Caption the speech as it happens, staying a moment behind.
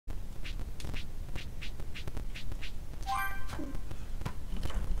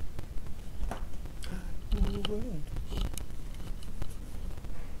world.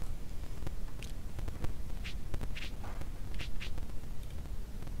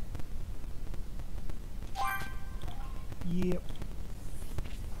 Yep.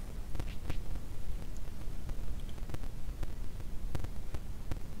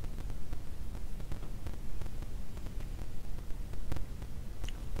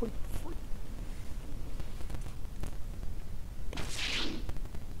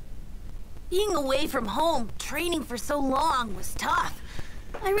 Being away from home, training for so long, was tough.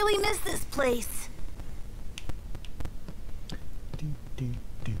 I really miss this place.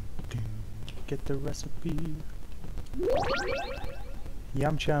 Get the recipe.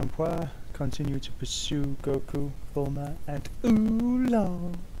 Yamcha and Pua continue to pursue Goku, Bulma, and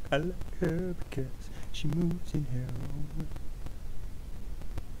Oolong. I like her because she moves in her own way.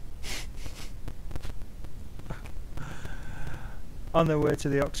 On their way to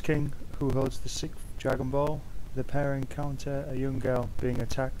the Ox King, who holds the 6th Dragon Ball, the pair encounter a young girl being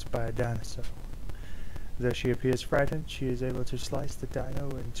attacked by a dinosaur. Though she appears frightened, she is able to slice the dino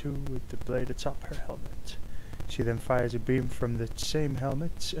in two with the blade atop her helmet. She then fires a beam from the same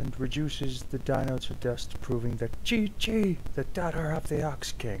helmet and reduces the dino to dust, proving that Chi-Chi, the daughter of the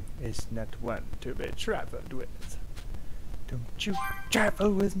Ox King, is not one to be trifled with. Don't you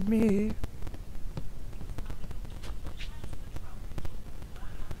trifle with me!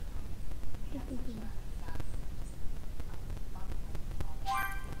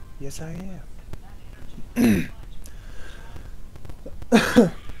 Yes, I am.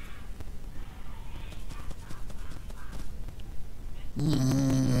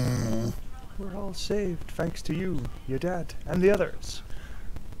 We're all saved thanks to you, your dad, and the others.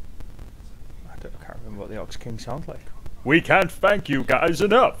 I can't remember what the Ox King sounds like. We can't thank you guys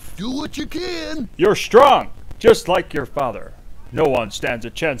enough. Do what you can. You're strong, just like your father. No one stands a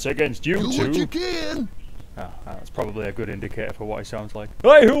chance against you two. Do what you can. That's probably a good indicator for what he sounds like.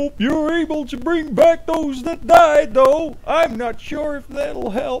 I hope you're able to bring back those that died, though. I'm not sure if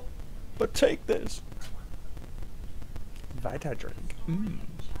that'll help, but take this. Vita drink.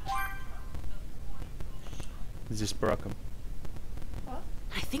 Is this Baracum?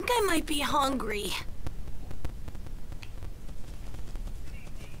 I think I might be hungry.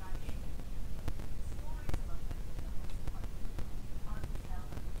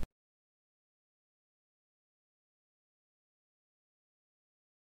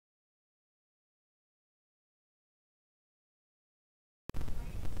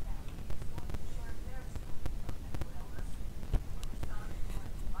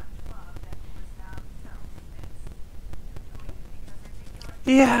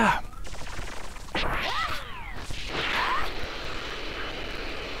 Yeah.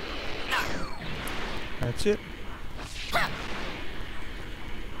 That's it.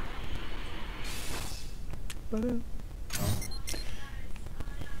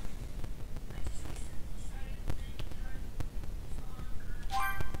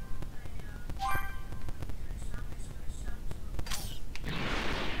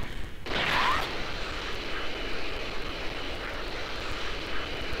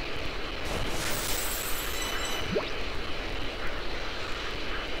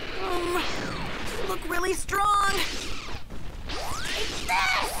 You look really strong. It's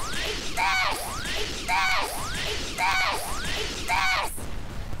this! It's this! It's this! It's this! It's this!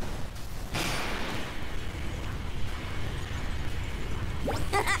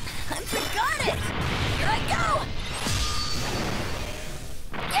 I got it! Here I go!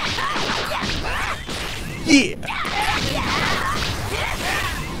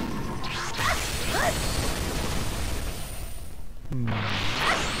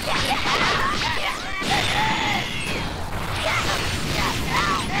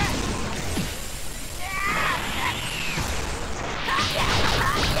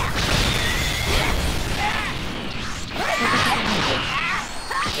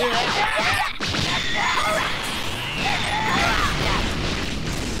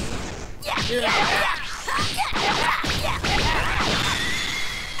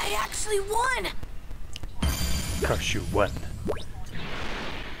 I actually won! 'Cause you won.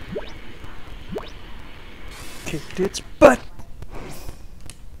 Kicked its butt!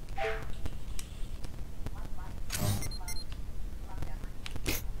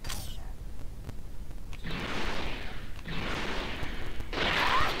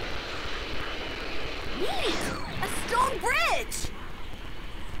 A stone bridge!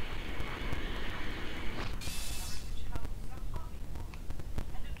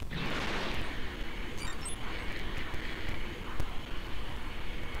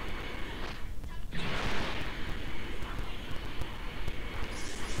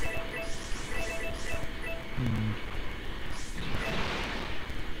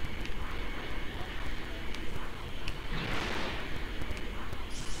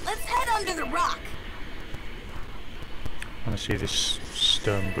 under the rock. I want to see this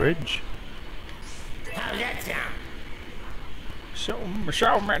stone bridge. How's that sound? So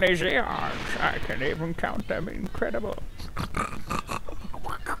many zeons, I can even count them. Incredible.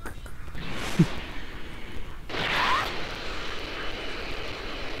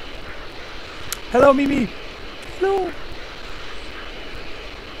 Hello, Mimi. Hello.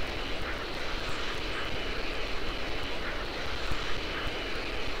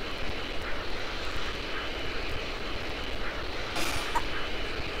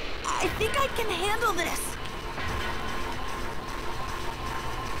 I think I can handle this.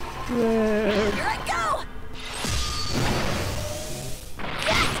 Here I go!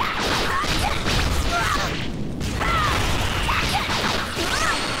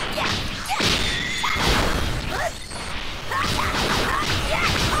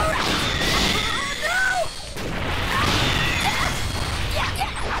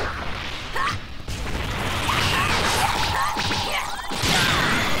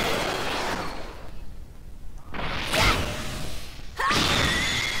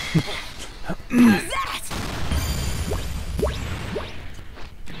 How's that?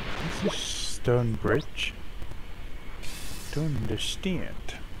 This is stone bridge. Don't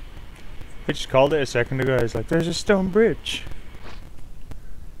understand. I just called it a second ago. I was like, "There's a stone bridge."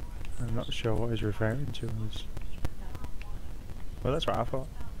 I'm not sure what he's referring to. Well, that's what I thought.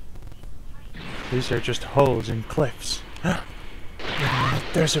 These are just holes in cliffs.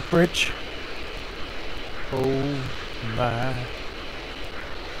 There's a bridge. Oh my.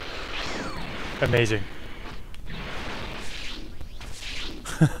 Amazing.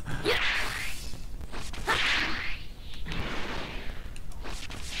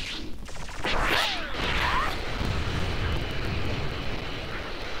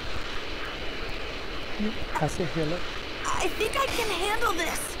 I think I can handle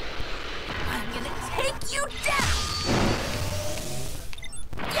this. I'm gonna take you down.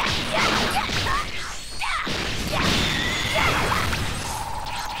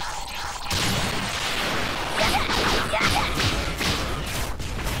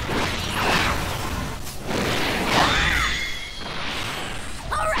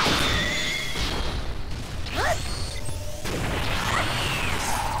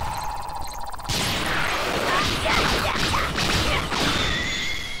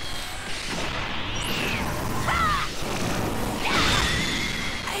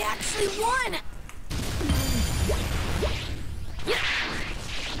 Won!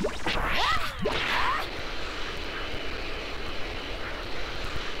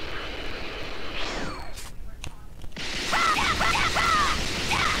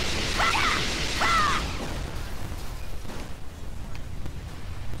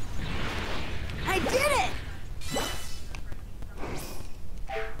 I did it!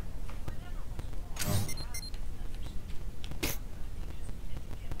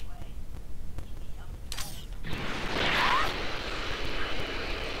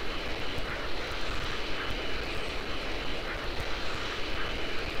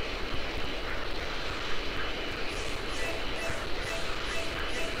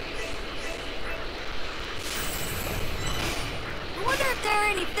 I wonder if there are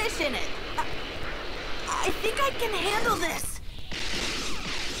any fish in it. I think I can handle this.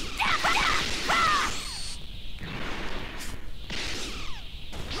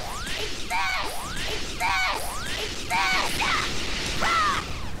 It's this! It's this! It's this!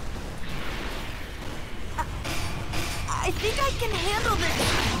 I think I can handle this.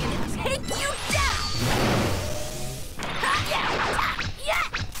 I'm gonna take you down!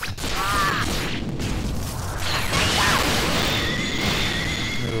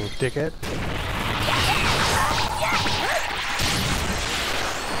 Little dickhead.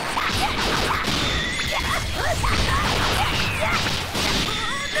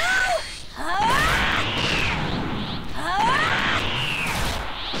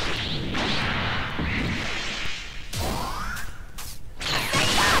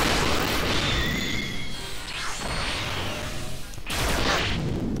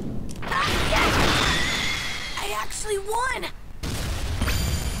 I actually won!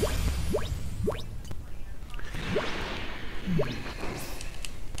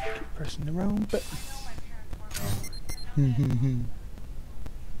 Keep pressing the wrong button. Ooh.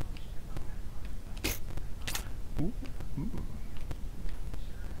 Ooh.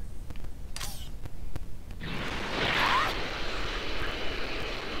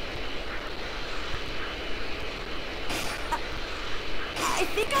 I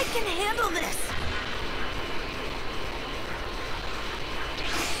think I can handle this.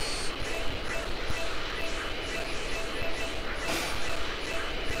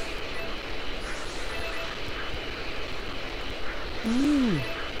 Wow!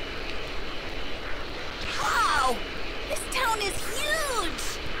 This town is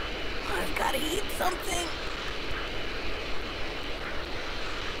huge! I've gotta eat something.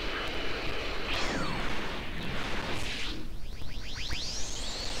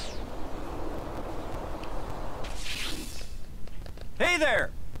 Hey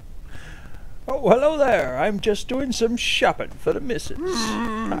there! Oh, hello there. I'm just doing some shopping for the missus.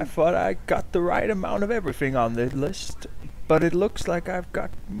 I thought I got the right amount of everything on the list, but it looks like I've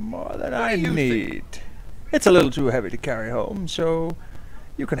got more than I need. It's a little too heavy to carry home, so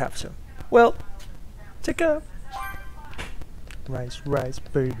you can have some. Well, take care. Rice, rice,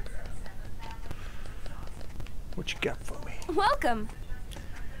 baby. What you got for me? Welcome.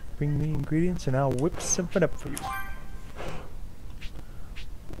 Bring me ingredients and I'll whip something up for you.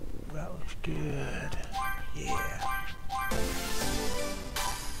 That looks good. Yeah.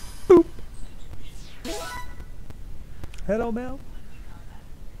 Boop. Hello, Mel.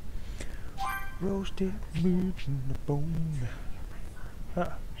 Roasted meat in the bone. Huh.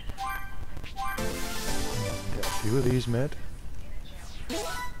 Got a few of these made.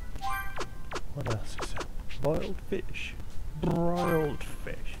 What else is that? Boiled fish. Broiled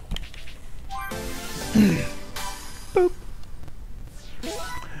fish. Boop.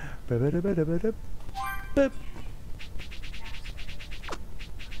 Ba-ba-da-ba-da-ba-da. Boop.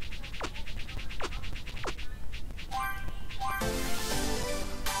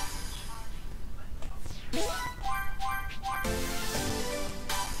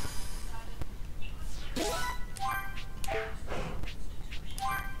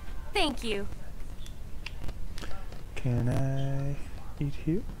 Thank you. Can I eat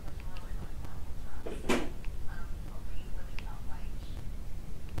here?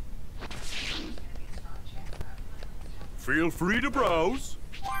 Feel free to browse.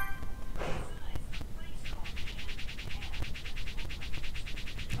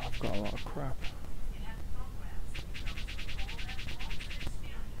 I've got a lot of crap.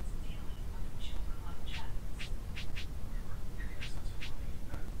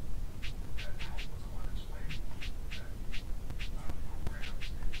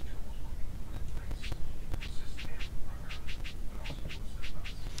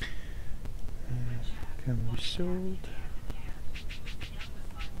 Can be sold.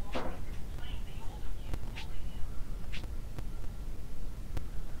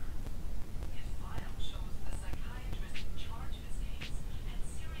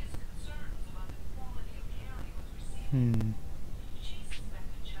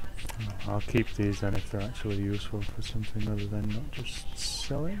 I'll keep these then if they're actually useful for something other than not just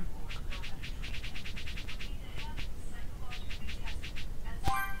selling.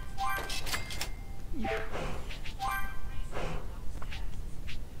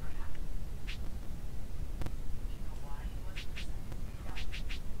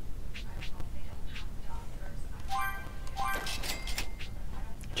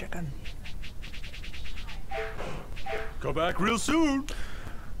 Chicken. Come back real soon.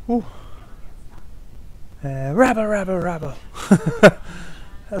 Ooh. Rabble, rabble, rabble.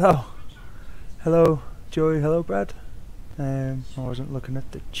 Hello. Hello, Joey. Hello, Brad. I wasn't looking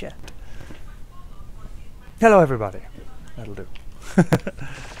at the chat. Hello, everybody. That'll do.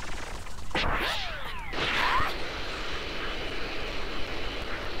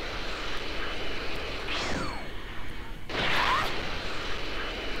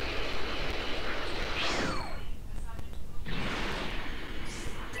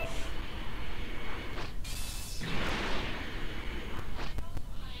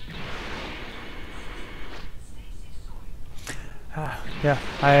 Yeah,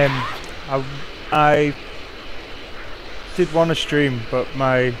 I did want to stream, but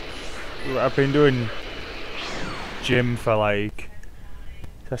I've been doing gym for like,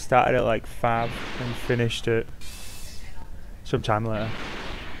 I started at like 5 and finished it sometime later.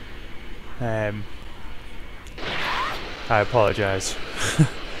 I apologise.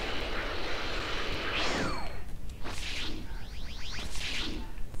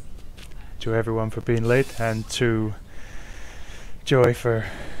 To everyone for being late, and to Joy for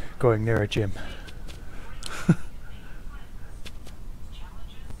going near a gym.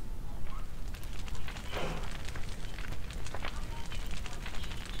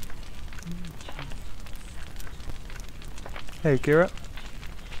 Hey, Kira.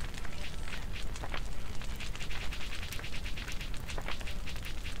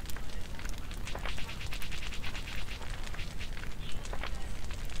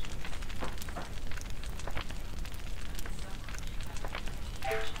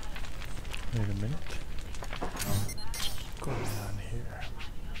 Wait a minute. What's going on here?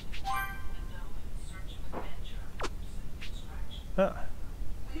 Ah.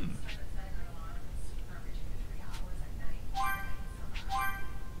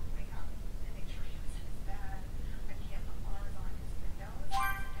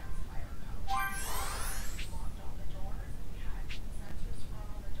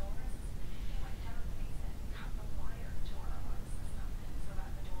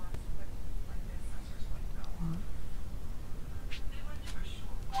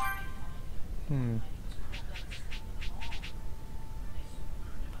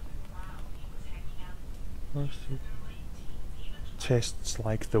 Tastes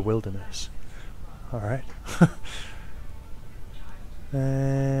like the wilderness. Alright.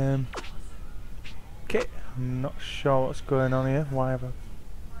 Okay, I'm not sure what's going on here. Why have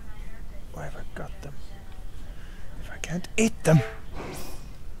I got them? If I can't eat them!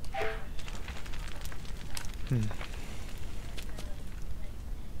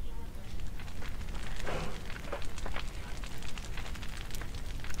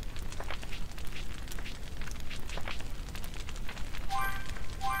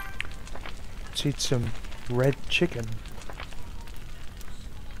 Let's eat some red chicken.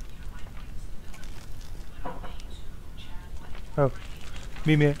 Oh,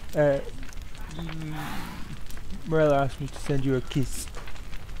 Mimi, Morella asked me to send you a kiss.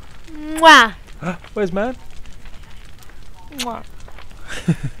 Mwah! Where's man? Mwah.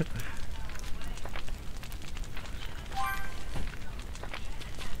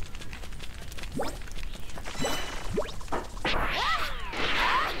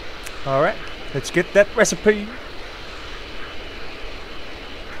 Alright, let's get that recipe.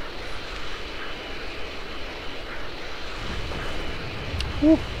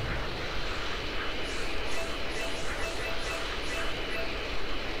 Woo.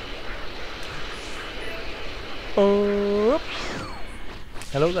 Oh,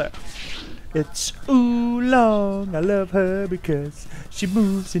 hello there. It's Oolong. I love her because she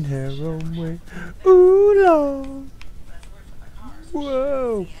moves in her own way. Oolong.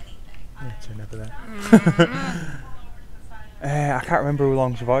 Whoa. That's enough of that. I can't remember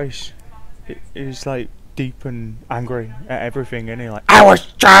Oolong's voice. It was like deep and angry at everything, and he like, I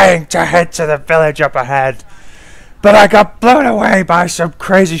was trying to head to the village up ahead, but I got blown away by some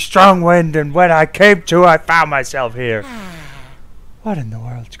crazy strong wind, and when I came to, I found myself here. What in the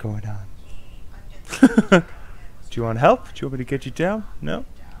world's going on? Do you want help? Do you want me to get you down? No?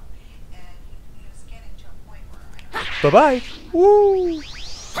 Bye-bye. Woo!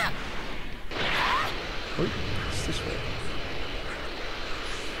 Wait, it's this way.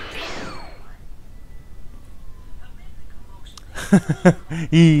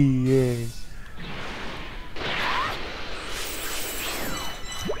 Yeah.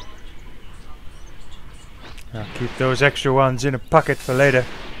 I'll keep those extra ones in a pocket for later.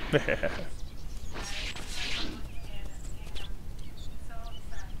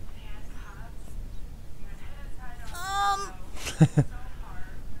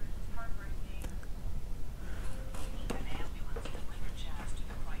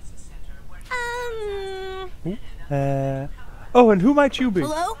 Oh, and who might you be?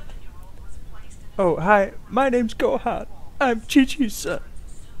 Hello? Oh, hi. My name's Gohan. I'm Chi-Chi's son.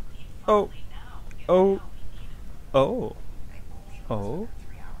 Oh. Oh. Oh. Oh.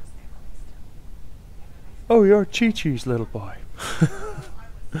 Oh, you're Chi-Chi's little boy.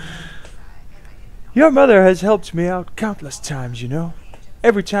 Your mother has helped me out countless times, you know.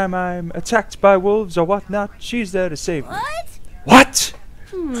 Every time I'm attacked by wolves or whatnot, she's there to save me. What?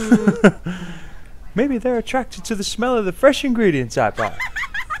 What? Maybe they're attracted to the smell of the fresh ingredients I bought.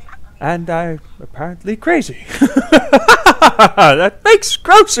 And I'm apparently crazy. That makes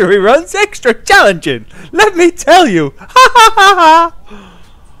grocery runs extra challenging. Let me tell you.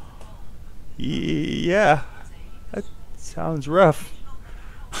 Yeah, that sounds rough.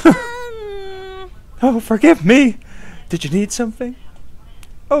 Oh, forgive me. Did you need something?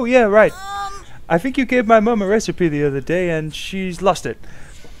 Oh, yeah, right. I think you gave my mum a recipe the other day and she's lost it.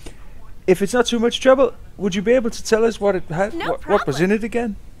 If it's not too much trouble, would you be able to tell us what it had? No what was in it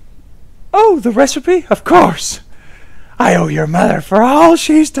again? Oh, the recipe? Of course. I owe your mother for all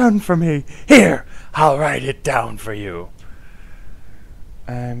she's done for me. Here, I'll write it down for you.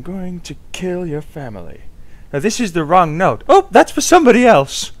 I'm going to kill your family. Now, this is the wrong note. Oh, that's for somebody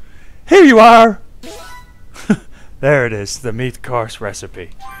else. Here you are. There it is, the meat course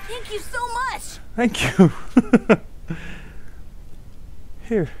recipe. Thank you so much. Thank you.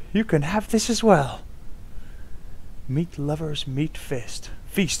 Here, you can have this as well. Meat lovers meat feast.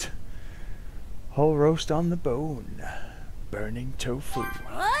 Whole roast on the bone. Burning tofu.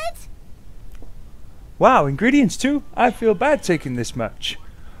 What? Wow, ingredients too? I feel bad taking this much.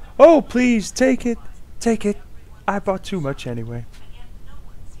 Oh, please, take it. Take it. I bought too much anyway.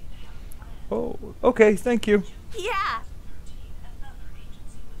 Oh, okay, thank you. Yeah.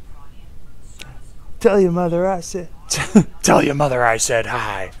 Tell your mother I said. Tell your mother I said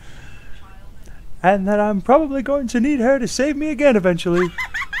hi. And that I'm probably going to need her to save me again eventually.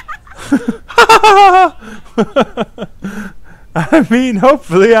 I mean,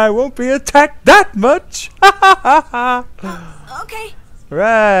 hopefully I won't be attacked that much. Okay.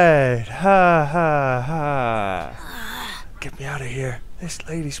 Right. Ha ha ha. Get me out of here. This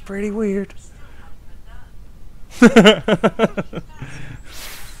lady's pretty weird.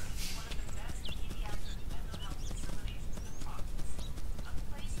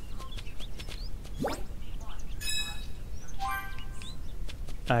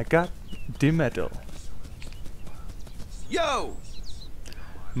 I got the medal. Yo!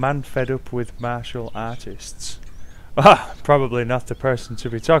 Man fed up with martial artists. Ah, probably not the person to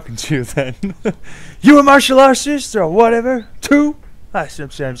be talking to then. You a martial artist or whatever, too? I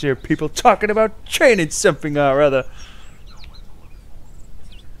sometimes hear people talking about training something or other.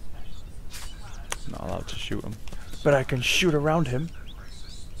 Not allowed to shoot him. But I can shoot around him.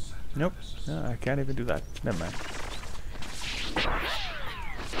 Nope, no, I can't even do that. Never mind.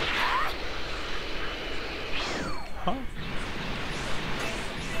 Huh?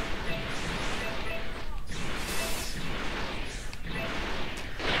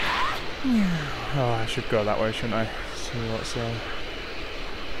 Oh, I should go that way, shouldn't I? See what's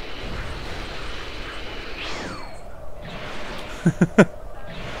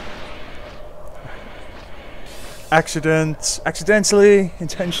accidentally,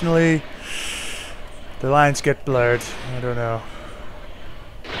 intentionally, the lines get blurred. I don't know.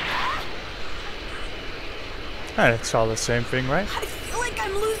 And it's all the same thing, right? I feel like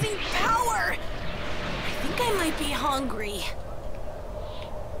I'm losing power. I think I might be hungry.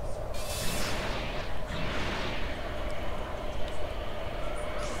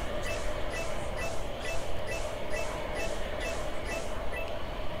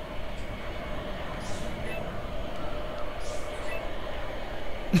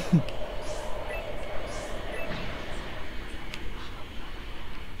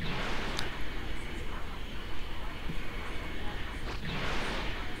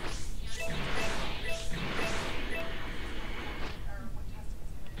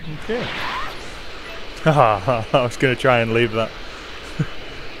 Okay. Haha, I was gonna try and leave that.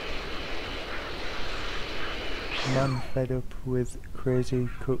 Man fed up with crazy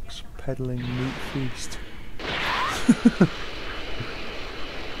cooks peddling meat feast.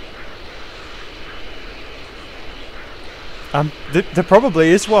 There probably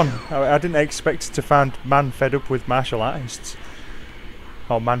is one. I didn't expect to find man fed up with martial artists.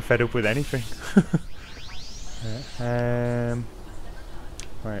 Or man fed up with anything.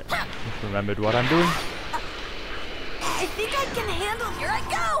 Right, just remembered what I'm doing. I think I can handle. Here I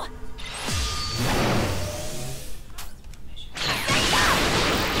go.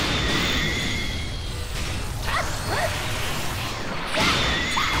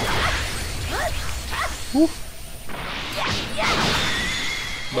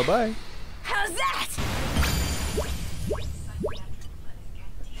 Bye bye. How's that?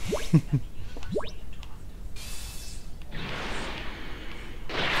 I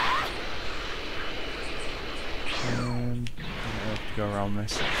have to go around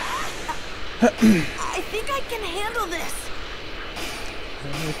this. I think I can handle this.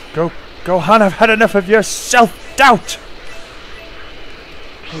 Go, Han! I've had enough of your self-doubt.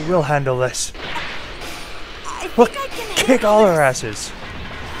 We will handle this. I think We'll I can kick handle all this. our asses.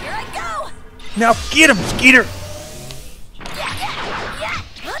 Here I go. Now get him, Skeeter!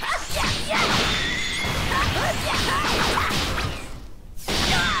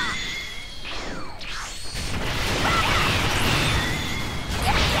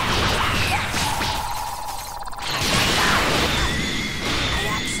 I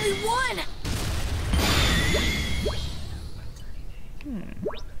actually won.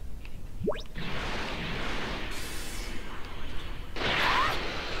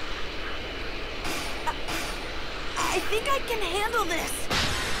 I think I can handle this.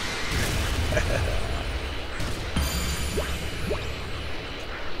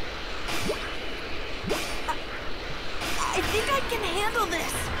 I think I can handle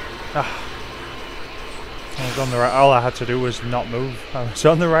this. I was on the right. All I had to do was not move. I was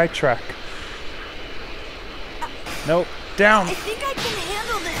on the right track. Nope. Down. I think I can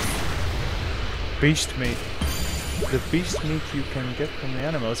handle this. Beast meat. The beast meat you can get from the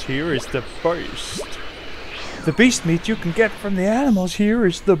animals here is the beast. The beast meat you can get from the animals here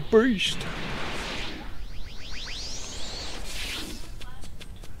is the beast.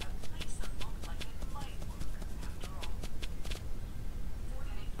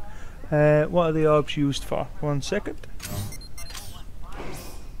 What are the orbs used for? 1 second.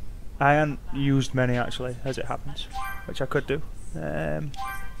 I haven't used many actually, as it happens, which I could do. So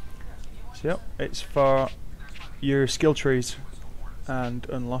yep, it's for your skill trees and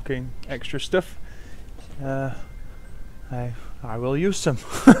unlocking extra stuff. I will use some.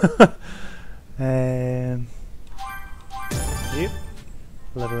 Yep.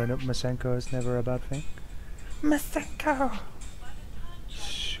 Leveling up Masenko is never a bad thing. Masenko!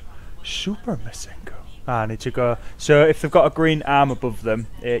 Super Masenko. I need to go. So if they've got a green arm above them,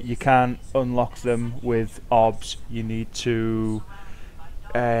 you can't unlock them with orbs. You need to...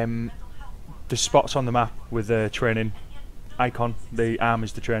 the spots on the map with the training icon. The arm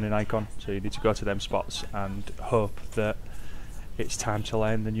is the training icon. So you need to go to them spots and hope that it's time to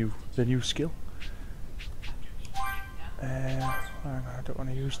learn the new skill. I don't want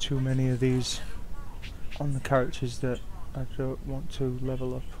to use too many of these on the characters that I don't want to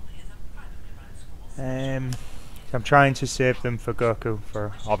level up. I'm trying to save them for Goku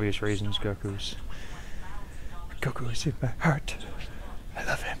for obvious reasons. Goku is in my heart. I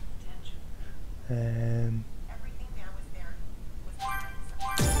love him. And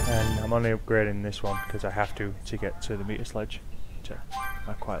I'm only upgrading this one because I have to get to the meter sledge.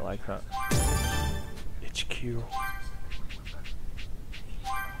 I quite like that. HQ.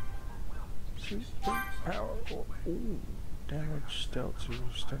 Super power. Ooh. Damage dealt to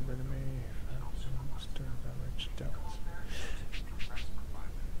stunned enemy. Stun damage dealt.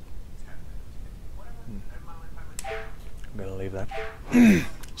 I'm gonna leave that.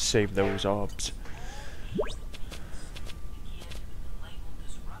 Save those orbs.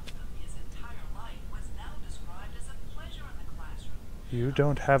 You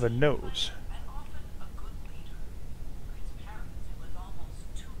don't have a nose.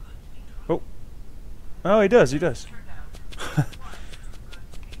 Oh. Oh, he does, he does.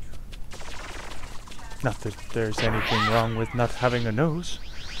 Not that there's anything wrong with not having a nose.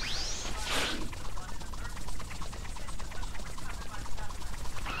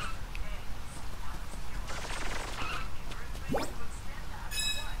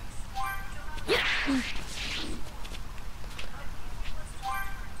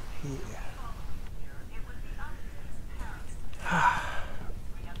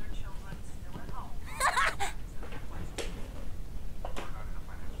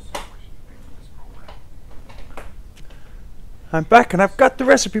 I'm back and I've got the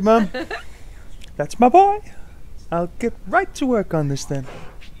recipe, Mom. That's my boy. I'll get right to work on this then.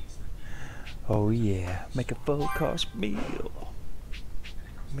 Oh yeah, make a full course meal.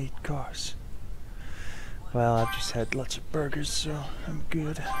 Meat course. Well, I've just had lots of burgers, so I'm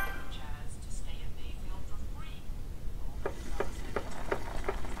good.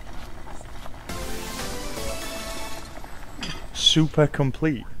 Super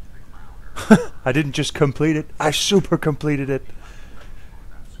complete. I didn't just complete it, I super completed it.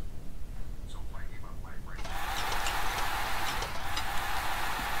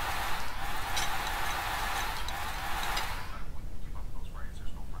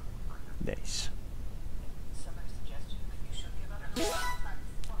 Nice.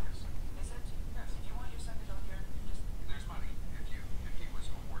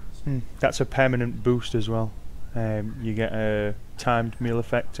 That's a permanent boost as well. You get a timed meal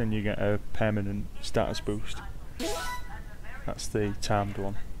effect and you get a permanent status boost. That's the timed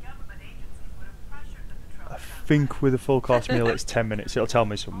one. I think with a full course meal it's 10 minutes, it'll tell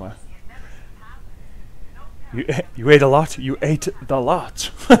me somewhere. You ate a lot, you ate the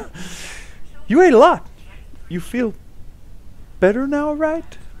lot. You ate a lot. You feel better now,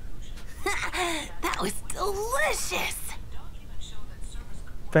 right? That was delicious!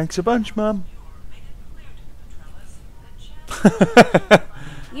 Thanks a bunch, Mom.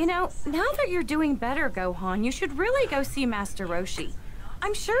 You know, now that you're doing better, Gohan, you should really go see Master Roshi.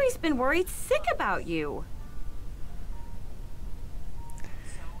 I'm sure he's been worried sick about you.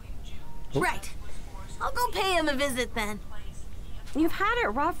 Right. I'll go pay him a visit then. You've had it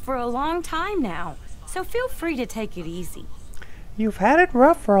rough for a long time now, so feel free to take it easy. You've had it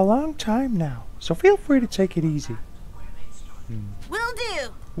rough for a long time now, so feel free to take it easy. Will do.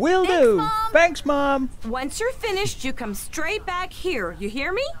 Will Thanks, do. Mom. Thanks, Mom. Once you're finished, you come straight back here, you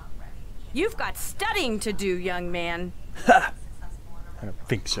hear me? You've got studying to do, young man. Ha! I don't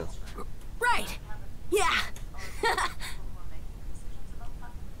think so. Right. Yeah.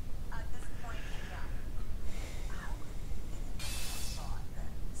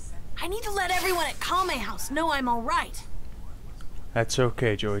 I need to let everyone at Kame House know I'm alright. That's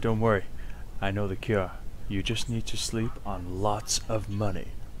okay, Joey, don't worry. I know the cure. You just need to sleep on lots of money,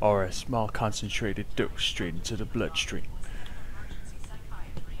 or a small concentrated dose straight into the bloodstream.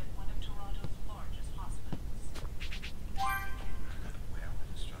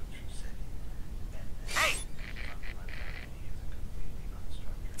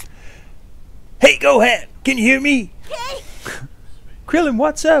 Gohan, can you hear me? Okay. Krillin,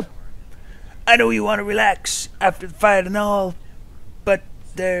 what's up? I know you want to relax after the fight and all, but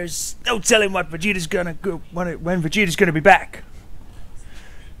there's no telling what Vegeta's gonna go when Vegeta's gonna be back.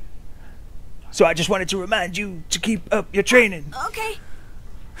 So I just wanted to remind you to keep up your training. Okay.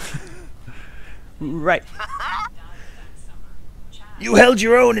 Right. You held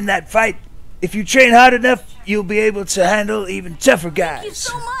your own in that fight. If you train hard enough, you'll be able to handle even tougher guys. Thank you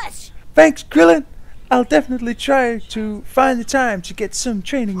so much. Thanks, Krillin. I'll definitely try to find the time to get some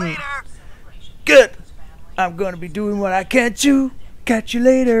training in. Good. I'm gonna be doing what I can to. Catch you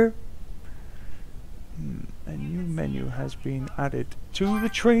later. A new menu has been added to the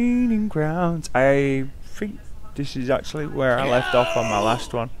training grounds. I think this is actually where I left off on my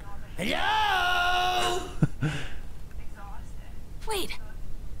last one. Hello? Wait,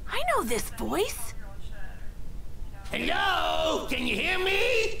 I know this voice. Hello? Can you hear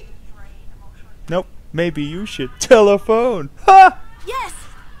me? Nope. Maybe you should telephone. Ha! Yes,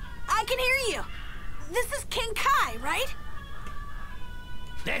 I can hear you. This is King Kai, right?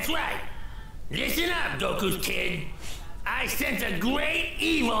 That's right. Listen up, Goku's kid. I sense a great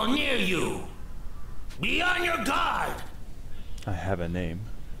evil near you. Be on your guard. I have a name.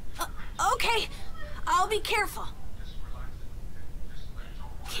 Okay, I'll be careful.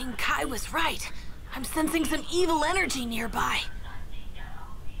 King Kai was right. I'm sensing some evil energy nearby.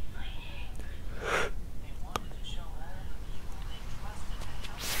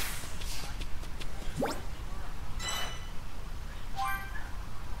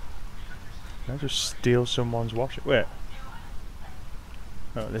 Can I just steal someone's washing? Wait.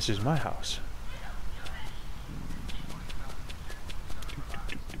 Oh, this is my house.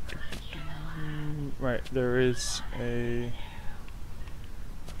 Right, there is a...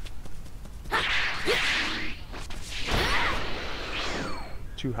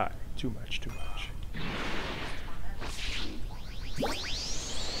 Too high. Too much, too much.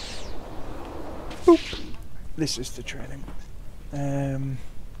 Boop. This is the training. Head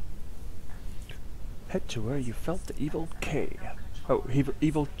to where you felt the evil K. Oh,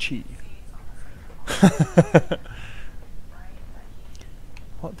 evil Chi.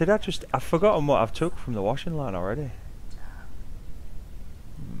 What did I just... I've forgotten what I've took from the washing line already.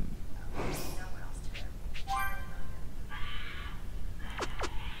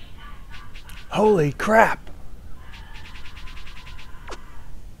 Holy crap!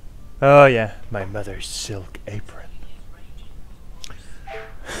 Oh yeah, my mother's silk apron.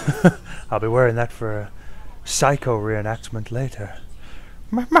 I'll be wearing that for a psycho reenactment later.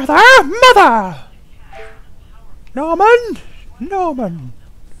 Mother! Norman!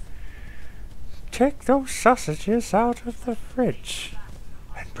 Take those sausages out of the fridge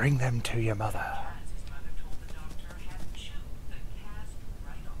and bring them to your mother.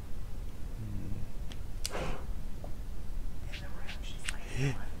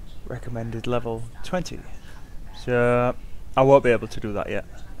 Recommended level 20. So I won't be able to do that yet.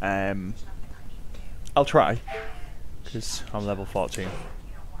 I'll try, because I'm level 14.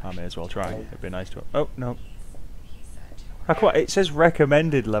 I may as well try. It'd be nice to... Oh, no. It says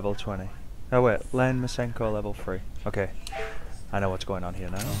recommended level 20. Oh wait, Len Masenko level 3. Okay. I know what's going on here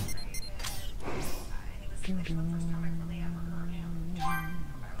now.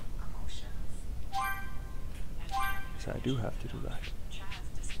 So I do have to do that.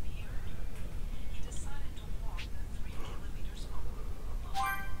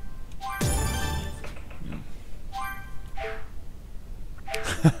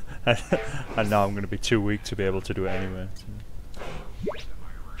 I know I'm going to be too weak to be able to do it anyway. So.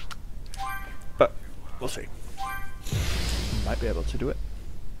 But we'll see. Might be able to do it.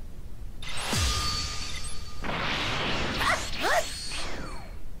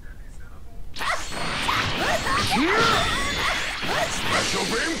 Special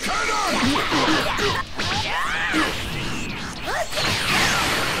beam cannon!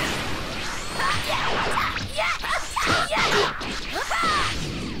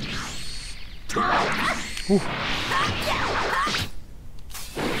 Ooh.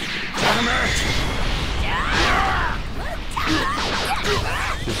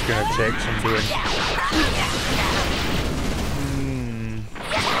 Just gonna take some doing.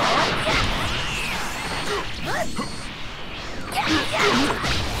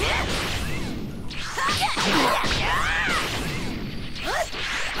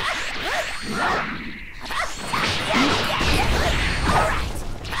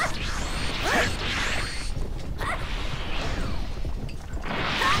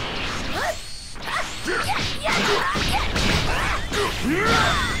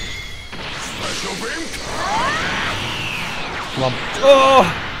 Special beam. Come on. Oh!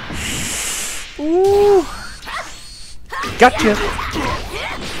 Ooh! Gotcha!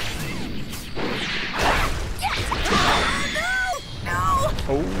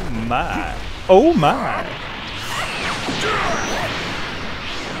 Oh my! Oh my!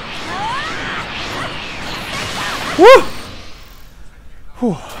 Woo!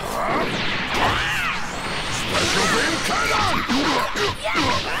 Whew. Special beam cannon!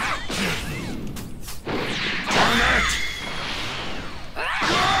 Damn it!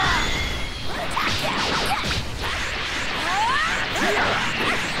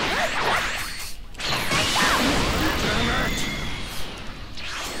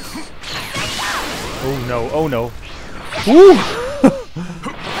 Oh no, oh no. Woo!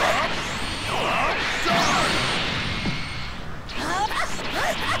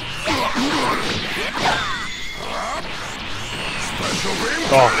 Special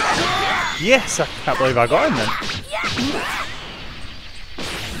beam Oh. Yes, I can't believe I got him then.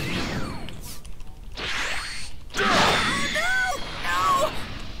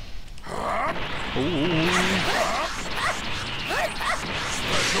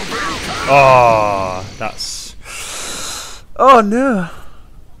 Oh, that's... Oh no!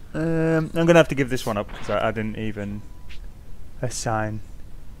 I'm gonna have to give this one up because I didn't even assign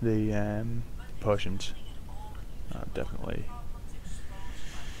the potions. I'm definitely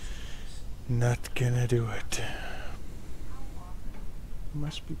not gonna do it.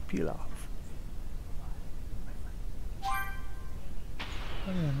 Must be peel off. Oh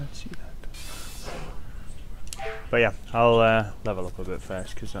yeah, let's see that. But yeah, I'll level up a bit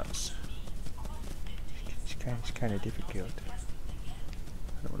first because that's it's kind of difficult.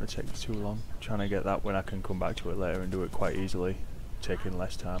 I don't want to take too long trying to get that when I can come back to it later and do it quite easily, taking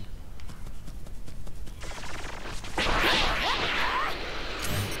less time.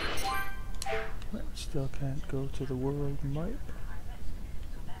 Still can't go to the world map.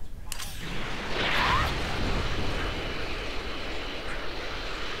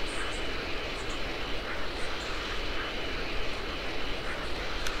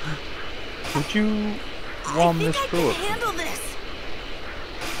 Would you warm this brew up? Handle this.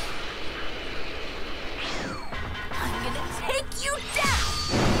 I'm gonna take you down.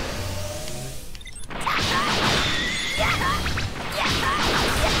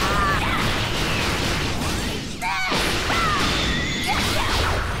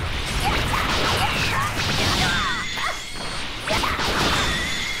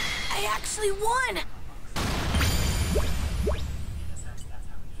 I actually won.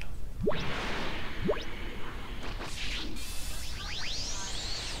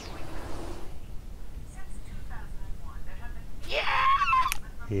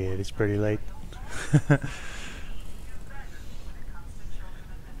 Yeah, it's pretty late.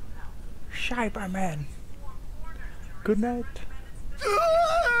 Cyberman. Good night.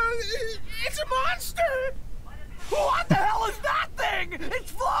 It's a monster! What the hell is that thing?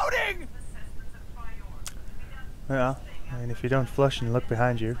 It's floating! Yeah, and if you don't flush and look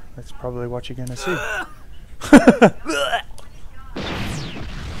behind you, that's probably what you're gonna see.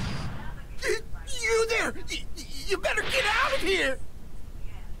 You there! You better get out of here!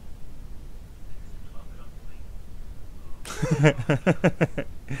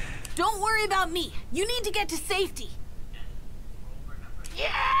 Don't worry about me. You need to get to safety.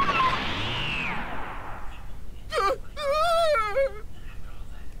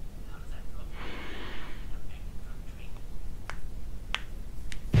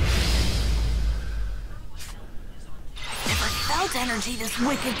 Never felt energy this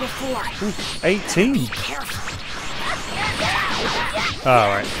wicked before. Ooh, 18. Be careful.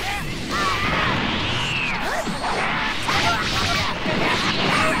 Alright.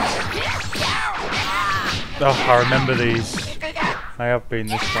 Oh, I remember these. I have been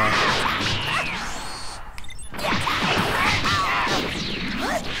this far.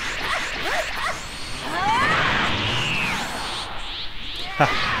 Ha!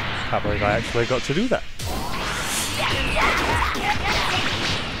 Can't believe I actually got to do that.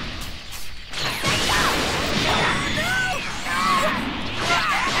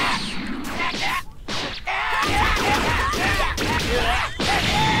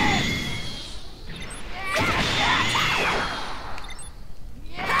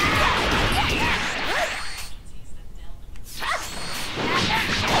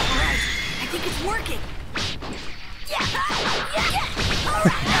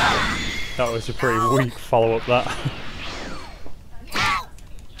 That was a pretty weak follow-up, that.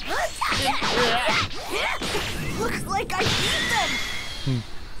 Looks like I beat them.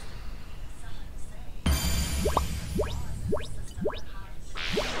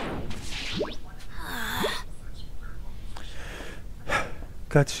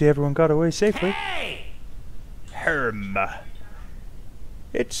 Glad to see everyone got away safely. Hey!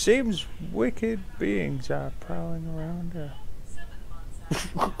 It seems wicked beings are prowling around here.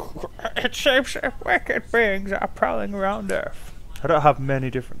 It seems wicked beings are prowling around Earth. I don't have many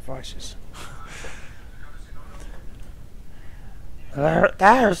different voices.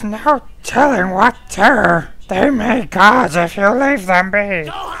 There's no telling what terror they may cause if you leave them be.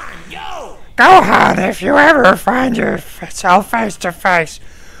 Gohan, yo! Gohan, if you ever find yourself face to face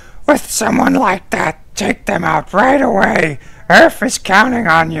with someone like that, take them out right away. Earth is counting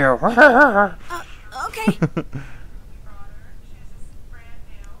on you. Okay.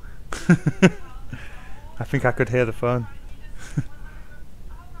 I think I could hear the phone.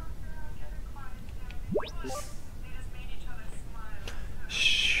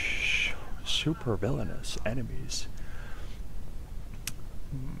 Shh. Super villainous enemies.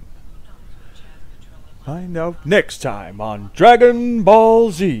 Find out next time on Dragon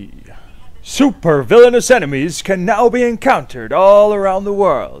Ball Z. Super villainous enemies can now be encountered all around the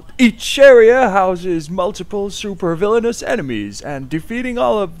world. Each area houses multiple super villainous enemies, and defeating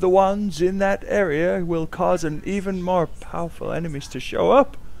all of the ones in that area will cause an even more powerful enemies to show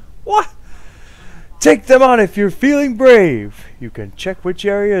up. What? Take them on if you're feeling brave. You can check which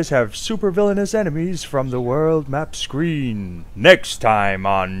areas have super villainous enemies from the world map screen. Next time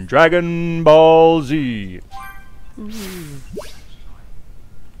on Dragon Ball Z.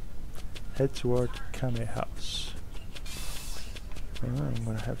 Head toward Kame House. I'm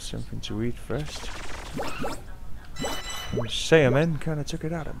gonna have something to eat first. Saiyaman kinda took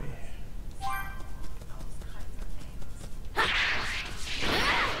it out of me.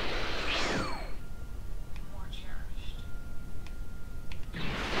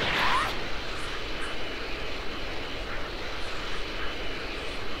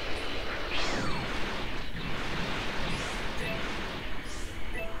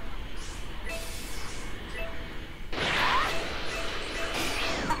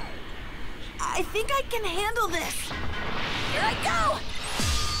 I think I can handle this. Here I go.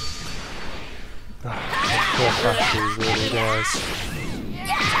 Poor factory really does.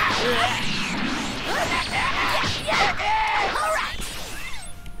 All right.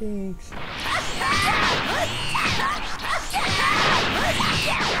 Thanks.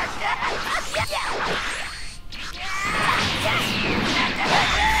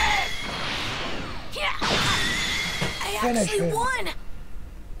 I actually won.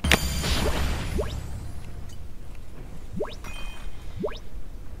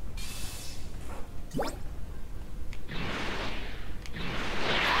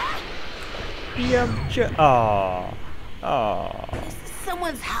 Yamcha. Aww. Aww. Is this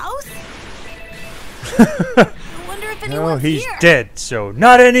someone's house? I wonder if No, anyone's he's here. dead, so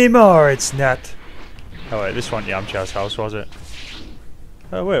not anymore, it's not. Oh wait, this wasn't Yamcha's house, was it?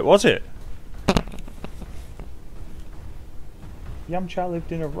 Oh wait, was it? Yamcha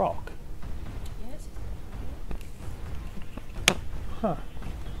lived in a rock. Huh.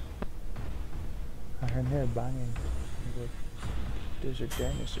 I can hear banging. There's a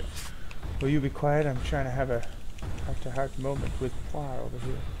dinosaur. Will you be quiet? I'm trying to have a heart-to-heart moment with Poir over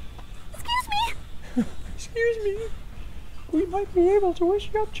here. Excuse me. Excuse me. We might be able to wish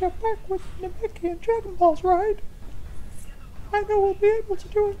Yamcha back with Namekian Dragon Balls, right? I know we'll be able to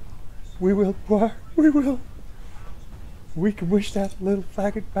do it. We will, Poir. We will. We can wish that little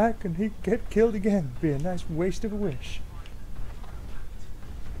faggot back and he'd get killed again. Be a nice waste of a wish.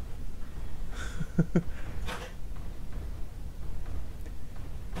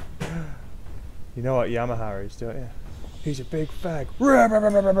 You know what Yamaha is, don't you? He's a big fag.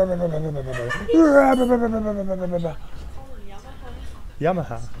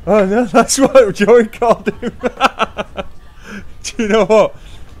 Yamaha. Oh no, that's what Joey called him. Do you know what?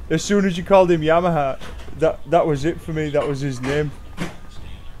 As soon as you called him Yamaha, that was it for me. That was his name.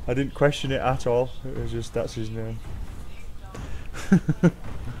 I didn't question it at all. It was just that's his name.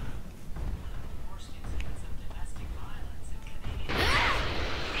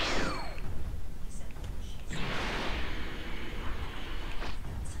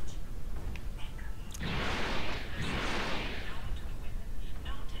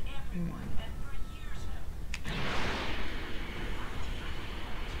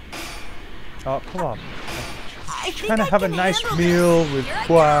 Oh, come on. Trying to have a nice meal with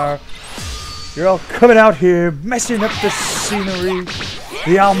Poir. You're all coming out here, messing up the scenery,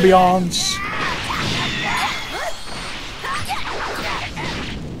 the ambiance.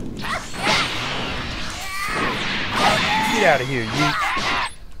 Get out of here, you.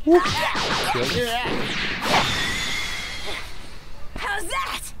 Whoop. How's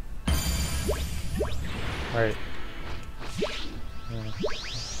that? Alright.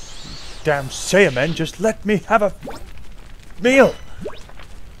 Damn Saiyaman, just let me have a meal!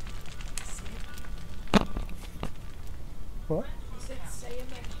 What?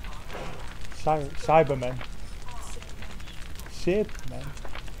 Cybermen. Cybermen.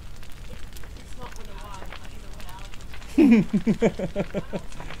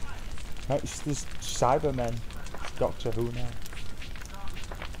 It's this Cybermen. It's Doctor Who now.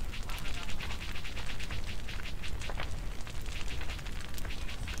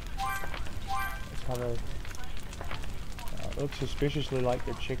 Let's have a... it looks suspiciously like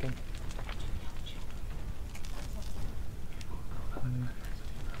a chicken.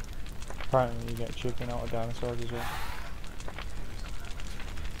 Apparently you get chicken out of dinosaurs as well.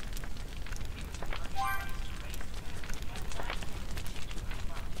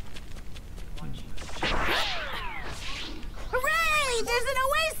 Hooray! There's an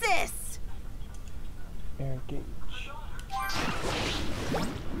oasis! Air gauge.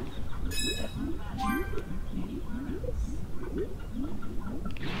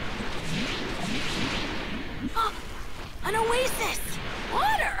 An oasis!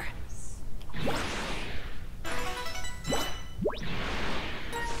 Water!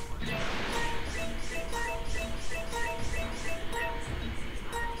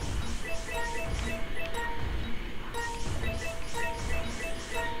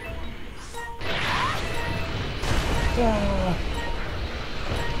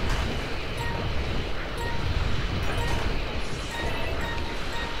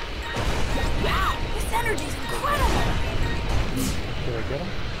 Wow, this energy's incredible! Did I get him?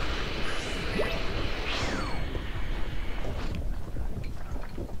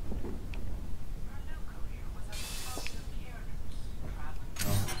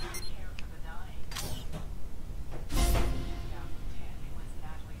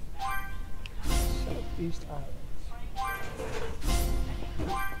 Southeast Islands.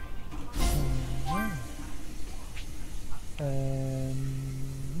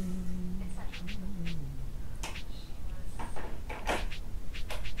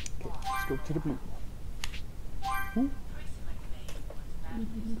 Okay, let's go to the blue one. Ooh.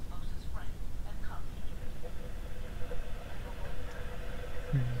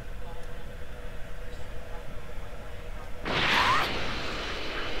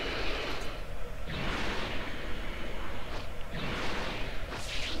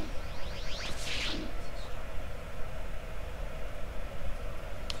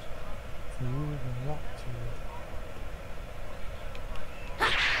 Moving up to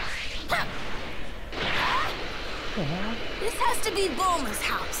This has to be Bulma's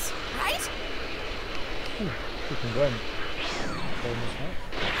house, right? we can go in.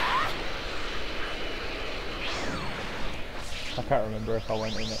 I can't remember if I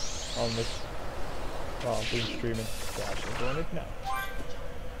went in it on this while I've been streaming. So I'm actually going in now.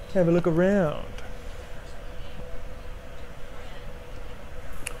 Have a look around.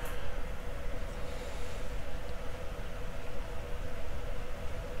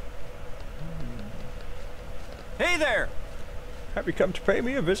 Hey there! Have you come to pay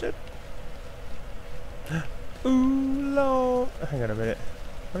me a visit? Ooh, Lord. Hang on a minute.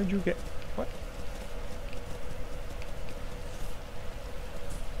 How did you get... What?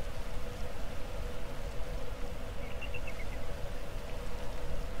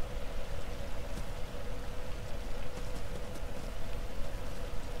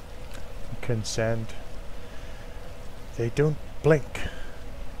 Consent. They don't blink.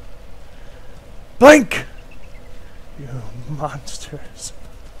 Blink! You monsters.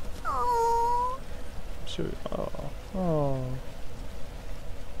 Oh. So, oh.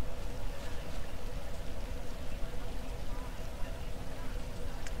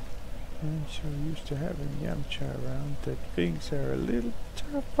 I'm so used to having Yamcha around that things are a little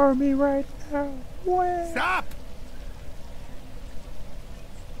tough for me right now. Well, Stop!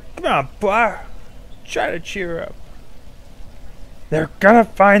 come on, boy. Try to cheer up. They're gonna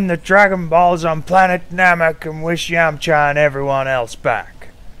find the Dragon Balls on planet Namek and wish Yamcha and everyone else back.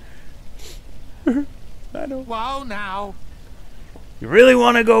 I know. Whoa, now. You really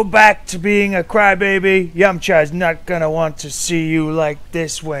want to go back to being a crybaby? Yamcha's not gonna want to see you like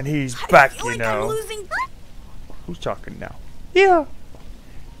this when he's back, I feel you like know. I'm losing. Who's talking now? Yeah,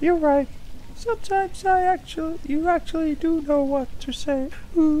 you're right. Sometimes you actually do know what to say.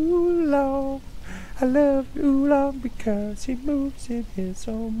 Oolong, I love Oolong because he moves in his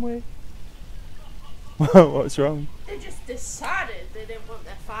own way. What's wrong? They just decided they didn't want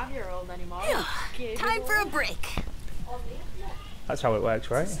their 5-year-old anymore. Gave Time it for a away break. on the internet. That's how it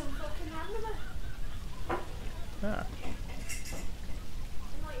works, right? Some fucking randomer. Ah. And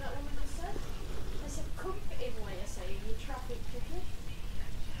like that woman just said, it's a comforting way of saying you traffic ticket.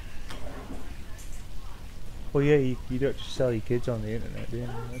 Well, yeah, you don't just sell your kids on the internet, do you?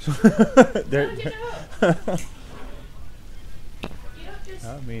 They're- You don't just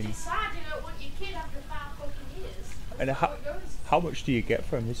I mean- decide you don't want your kid after 5 fucking years. and That's how it goes. how much do you get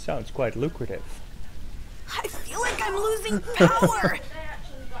from this? Sounds quite lucrative. I feel like I'm losing power. If they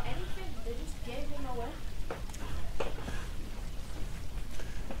actually got anything, they just gave him away.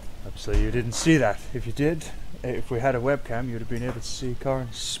 Obviously, you didn't see that. If you did, if we had a webcam, you'd have been able to see Corin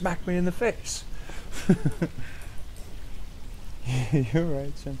smack me in the face. You're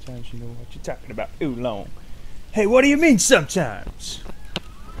right. Sometimes you know what you're talking about. Oolong. Hey, what do you mean sometimes?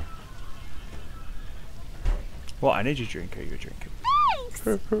 What energy drink are you drinking?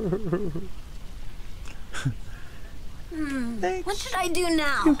 Thanks. What should I do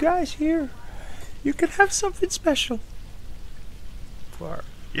now? You guys here, you can have something special.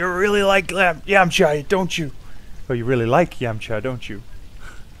 You really like Yamcha, don't you? Oh, you really like Yamcha, don't you?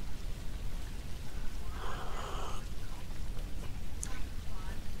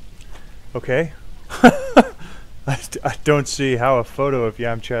 Okay. I don't see how a photo of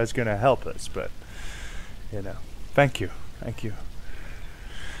Yamcha is going to help us, but, you know, thank you.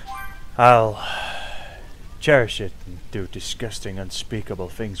 I'll cherish it and do disgusting, unspeakable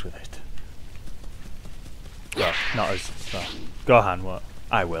things with it. Well, not as, well, Gohan, what?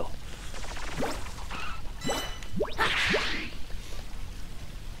 I will.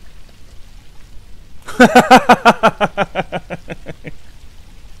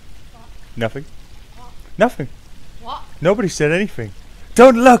 Nothing. Nothing. What? Nobody said anything.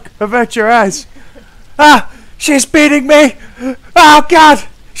 Don't look! Avert your eyes! Ah! She's beating me! Oh God!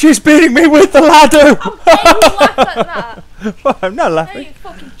 She's beating me with the ladder! How dare you laugh at that? Well, I'm not Hey, laughing. you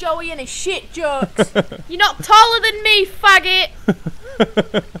fucking Joey and his shit jokes. You're not taller than me, faggot.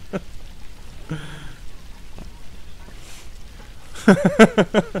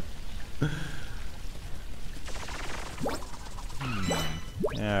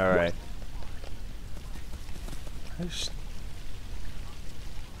 Alright.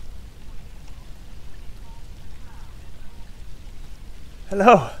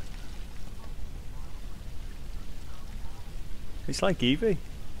 Hello. It's like Evie.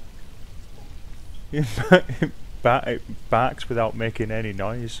 It barks without making any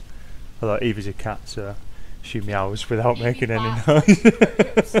noise. Although Evie's a cat, so she meows without making any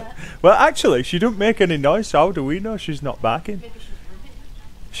noise. Well, actually, she don't make any noise, so how do we know she's not barking?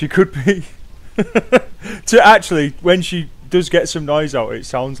 She could be. To actually, when she does get some noise out, it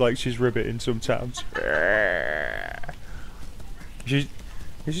sounds like she's ribbiting sometimes. She's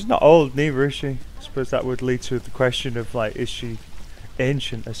not old, neither is she? I suppose that would lead to the question of, like, is she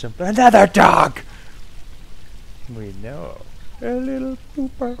ancient or something? Another dog! We know. A little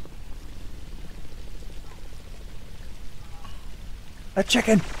pooper. A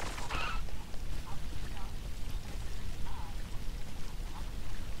chicken!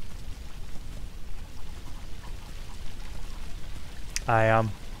 I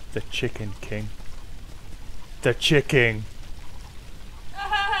am the Chicken King. The Chicken!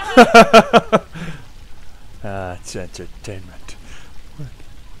 It's entertainment.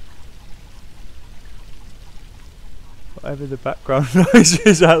 Whatever the background noise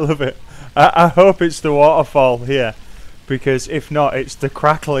is, I love it. I hope it's the waterfall here, because if not, it's the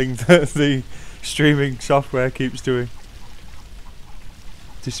crackling that the streaming software keeps doing.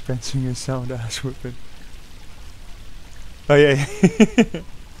 Dispensing a sound ass whipping. Oh yeah.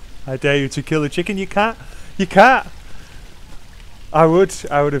 I dare you to kill the chicken. You can't. You can't. I would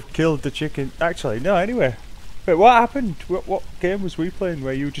have killed the chicken. Actually, no. Anyway, wait. What happened? What game was we playing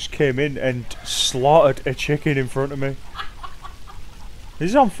where you just came in and slaughtered a chicken in front of me?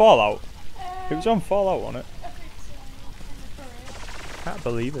 This is on Fallout. It was on Fallout, wasn't it? Can't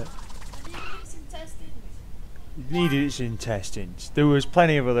believe it. It needed its intestines. There was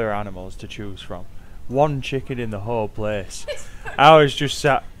plenty of other animals to choose from. One chicken in the whole place. I was just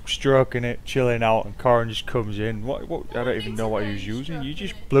sat stroking it, chilling out, and Corin just comes in. What? I don't even know what he was using. You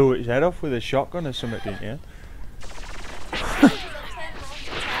just blew its head off with a shotgun or something, didn't you?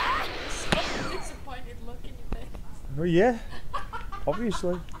 Oh yeah,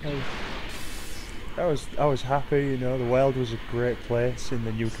 obviously. I was happy. You know, the world was a great place in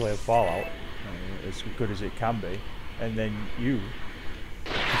the nuclear fallout, as good as it can be, and then you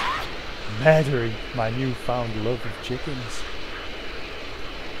murdering my newfound love of chickens.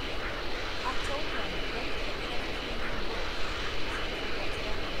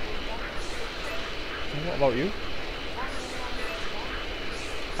 And what about you?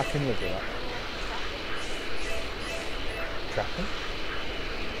 I can live with that. Trapping?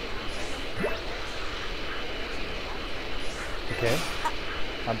 Okay.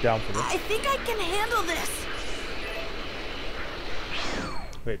 I'm down for this. I think I can handle this.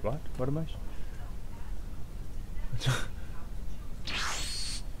 Wait, what? What am I?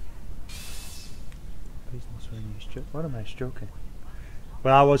 Business when you what am I stroking?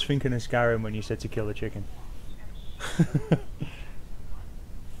 Well, I was thinking of Skyrim when you said to kill the chicken. For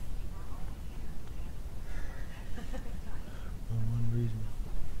one reason.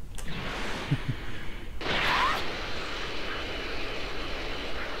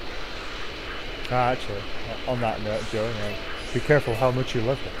 Actually, on that note, Joe, be careful how much you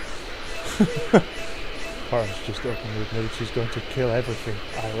love her. Cora's just opened with me that she's going to kill everything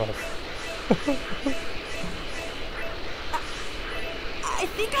I love. I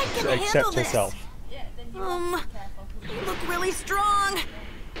think I can handle Except this. herself. You look really strong.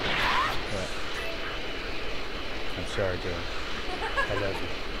 Right. I'm sorry, Joe. I love you.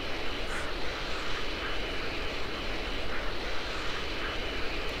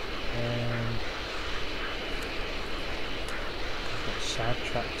 And got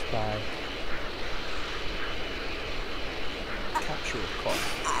sidetracked by capture of caught.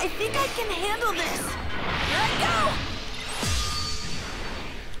 I think I can handle this. Here I go.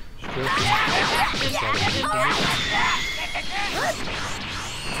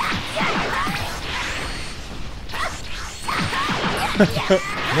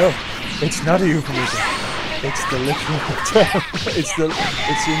 No, it's not a euphemism. It's the literal term. It's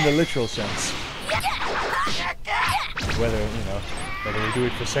in the literal sense. Whether whether we do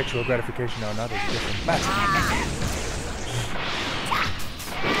it for sexual gratification or not is a different matter.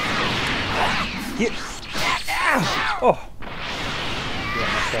 Get. Oh. Yeah,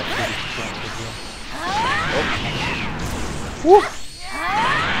 myself Woo.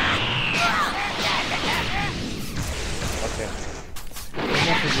 Okay.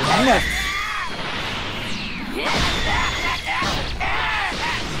 Enough is enough.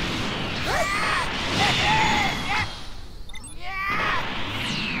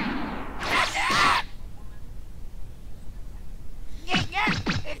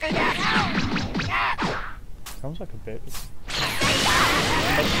 Sounds like a baby.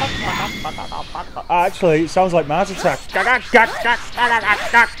 Actually, it sounds like Mars attack. Get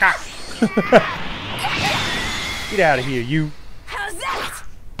out of here, you. How's that?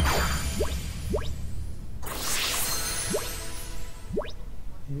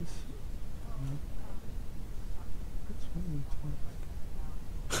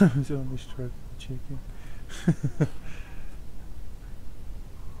 It's only struck the chicken.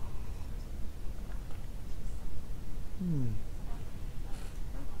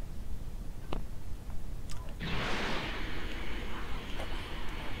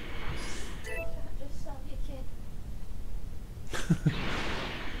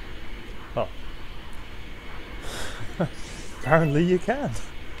 Oh. Apparently you can.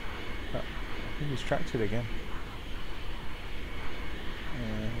 Oh, I think he's tracked it again.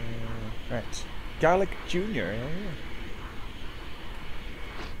 Right. Garlic Jr. Yeah.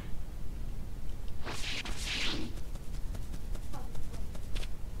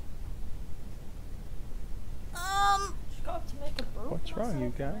 What's wrong,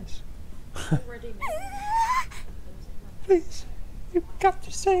 you guys? Please, you've got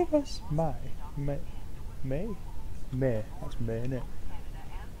to save us. May. That's May, innit?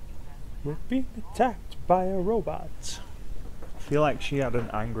 We're being attacked by a robot. I feel like she had an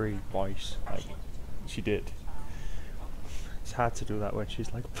angry voice. Like, she did. It's hard to do that when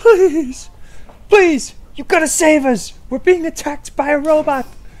she's like, please, please, you've got to save us. We're being attacked by a robot.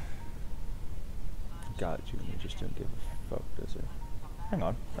 Garlic Jr. just don't give a fuck, does it? Hang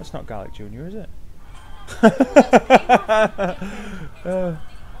on, that's not Garlic Jr., is it?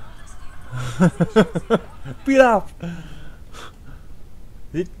 Beat up!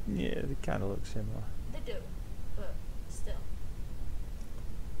 Yeah, they kind of look similar. They do, but still.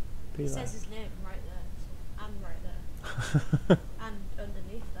 It says his name right there, and right there. And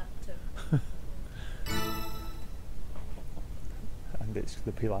underneath that too. And it's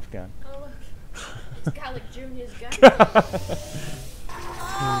the Pilaf gang. Oh look, it's Garlic Jr.'s gang.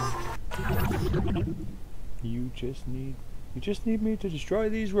 You just need me to destroy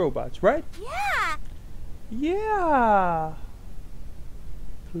these robots, right? Yeah. Yeah.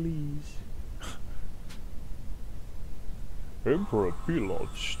 Please. Emperor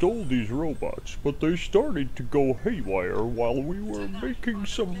Pilaf stole these robots, but they started to go haywire while we were making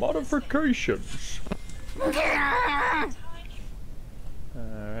some modifications.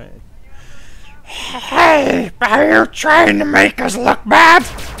 Alright. Hey, are you trying to make us look bad?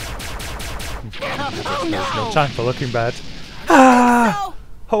 Oh no. No time for looking bad. No.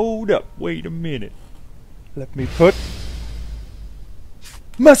 Hold up, wait a minute. Let me put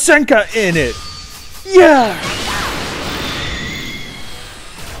Masenka in it. Yeah.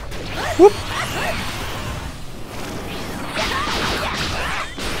 Whoop!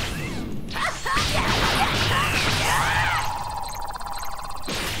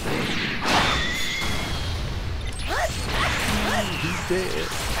 He's dead.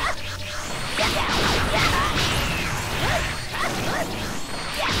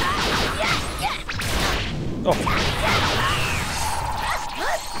 Oh.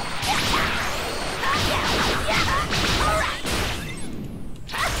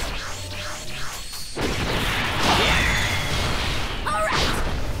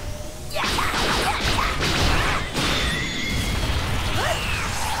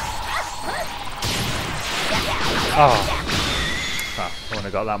 Oh. Ah, I wouldn't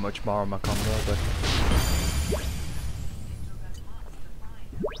have got that much more on my combo, but...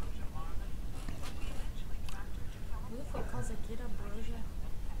 What calls a kid ambrosia?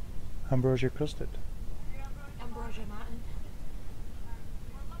 Ambrosia custard. Ambrosia Martin.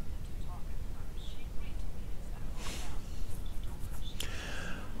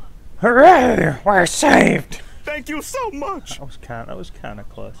 Hooray! We're saved! Thank you so much. That was kind of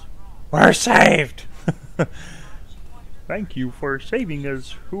close. We're saved! Thank you for saving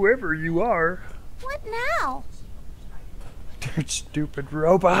us, whoever you are. What now? Dude, stupid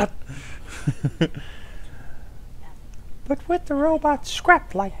robot. But with the robot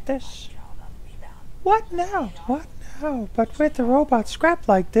scrapped like this... What now? What now? But with the robot scrapped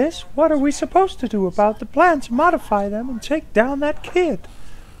like this, what are we supposed to do about the plan to modify them and take down that kid?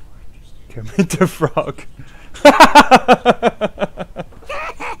 Kermit the Frog.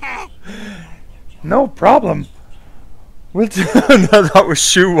 No problem. We'll do no, that was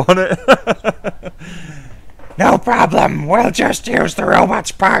shoe on it. No problem. We'll just use the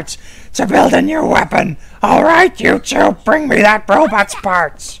robot's parts to build a new weapon. All right, you two, bring me that robot's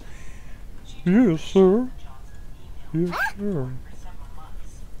parts. Yes, sir. Yes, sir.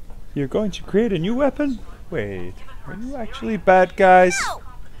 You're going to create a new weapon? Wait, are you actually bad guys?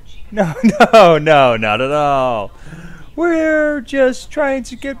 No, not at all. We're just trying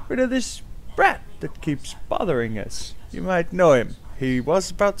to get rid of this brat that keeps bothering us. You might know him. He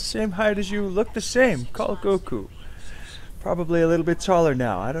was about the same height as you, looked the same, called Goku. Probably a little bit taller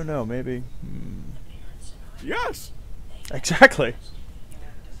now, I don't know, maybe. Yes. Exactly.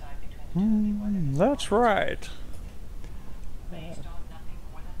 That's right.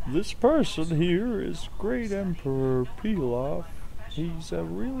 This person here is Great Emperor Pilaf. He's a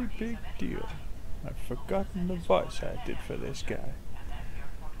really big deal. I've forgotten the voice I did for this guy.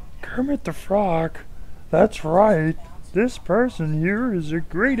 Kermit the Frog. That's right. This person here is a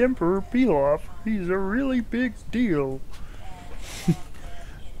Great Emperor Pilaf. He's a really big deal.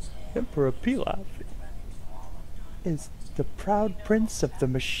 Emperor Pilaf is the proud prince of the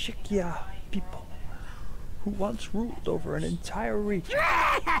Meshikia people, who once ruled over an entire region.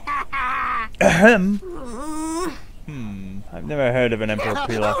 Ahem. I've never heard of an Emperor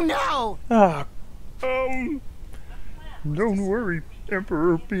Pilaf. Oh no! Ah, Don't worry,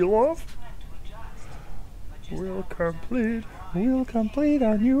 Emperor Pilaf. We'll complete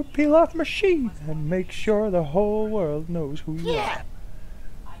our new Pilaf machine and make sure the whole world knows who you are.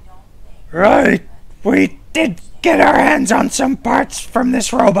 Right. We did get our hands on some parts from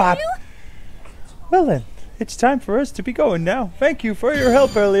this robot. Well then, it's time for us to be going now. Thank you for your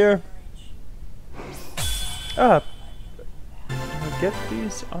help earlier. Can I get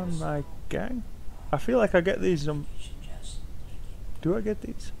these on my gang? I feel like I get these on... Do I get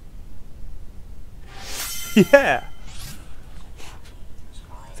these? Yeah!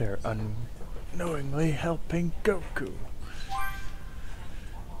 They're unknowingly helping Goku.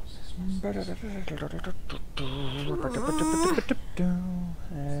 Can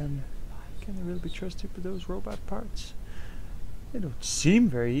they really be trusted with those robot parts? They don't seem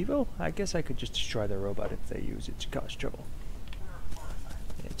very evil. I guess I could just destroy the robot if they use it to cause trouble.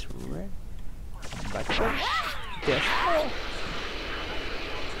 It's red. Back up. Yes. Oh.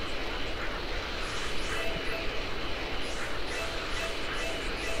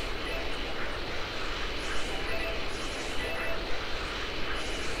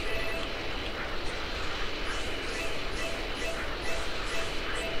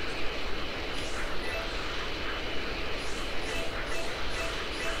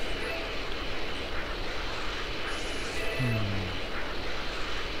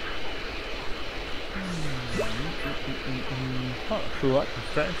 So I can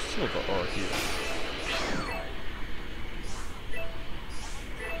find silver ore here.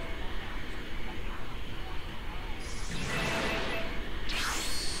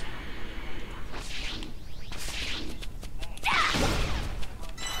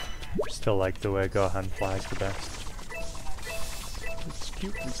 Still like the way Gohan flies the best. It's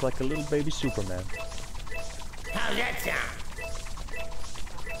cute. It's like a little baby Superman. How's that sound?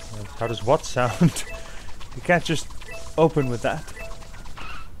 How does what sound? You can't just open with that.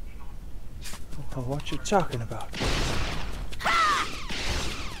 Oh, what you talking about?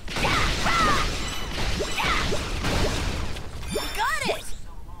 Got it!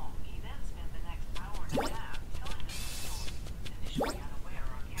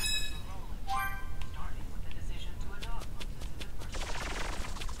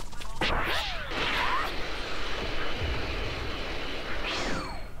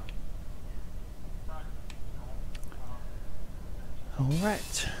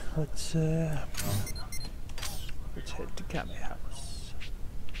 Alright, let's head to Cammy House.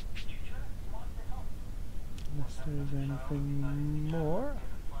 Unless there's anything more.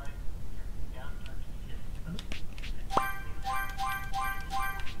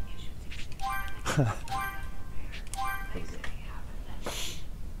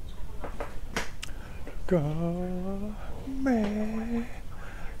 Cammy.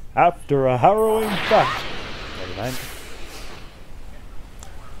 After a harrowing fight. Never mind.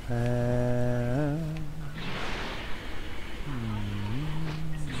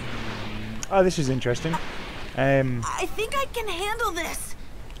 Oh, this is interesting. I think I can handle this.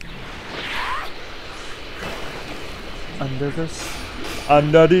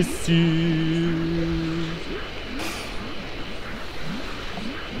 Under the sea.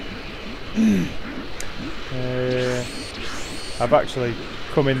 I've actually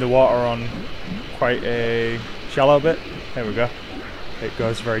come in the water on quite a shallow bit. There we go. It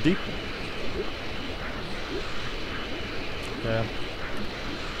goes very deep.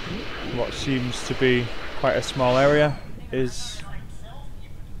 What seems to be quite a small area is,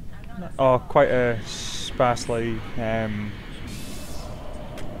 quite a sparsely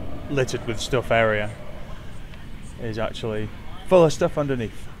littered with stuff area is actually full of stuff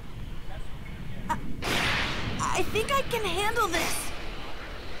underneath. I think I can handle this.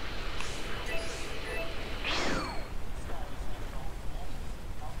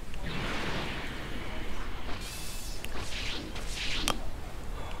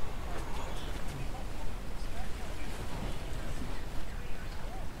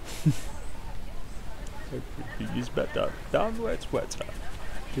 Everything is better down where it's wetter.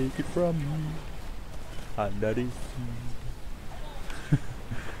 Take it from me. Under the sea.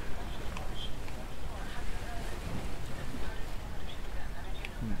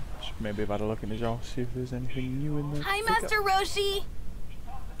 Maybe I've had a look in his house, see if there's anything new in there. Hi, Master Roshi.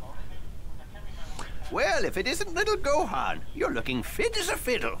 Well, if it isn't little Gohan, you're looking fit as a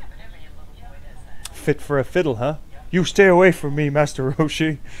fiddle. Fit for a fiddle, huh? You stay away from me, Master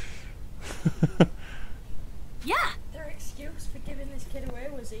Roshi. Yeah. Their excuse for giving this kid away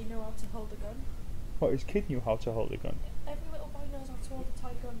was that he knew how to hold a gun. What, his kid knew how to hold a gun? Every little boy knows how to hold a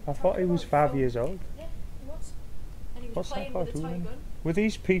toy gun. I thought he was 5 years old. Yeah, he was. And he was What's that playing with a toy cartoon? gun. Were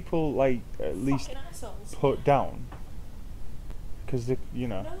these people, like, at least Fucking assholes. put down? Because, you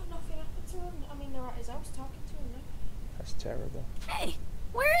know, No, nothing happened to him. I mean, they're at his house talking to him now. that's terrible. Hey,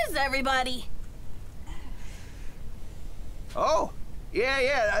 where is everybody? Oh,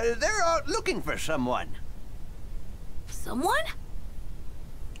 yeah, they're out looking for someone. Someone?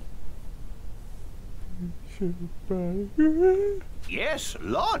 Yes,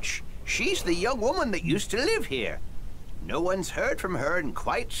 Launch. She's the young woman that used to live here. No one's heard from her in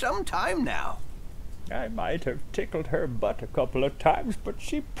quite some time now. I might have tickled her butt a couple of times, but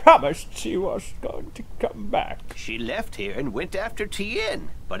she promised she was going to come back. She left here and went after Tien,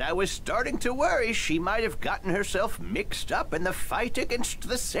 but I was starting to worry she might have gotten herself mixed up in the fight against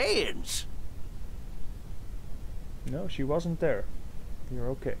the Saiyans. No, she wasn't there. You're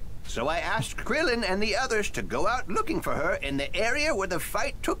okay. So I asked Krillin and the others to go out looking for her in the area where the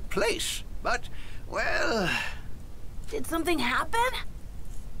fight took place. But, well... Did something happen?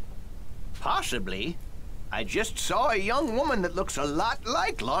 Possibly. I just saw a young woman that looks a lot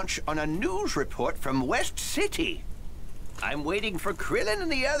like Launch on a news report from West City. I'm waiting for Krillin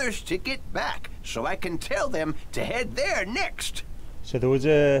and the others to get back so I can tell them to head there next. So there was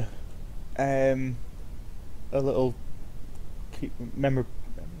a little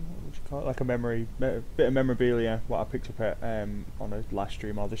like a memory, bit of memorabilia, what I picked up at on a last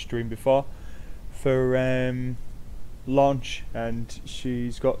stream or the stream before for Launch, and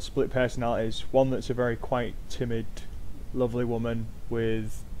she's got split personalities. One that's a very quite timid, lovely woman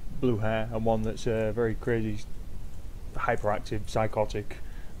with blue hair, and one that's a very crazy, hyperactive, psychotic,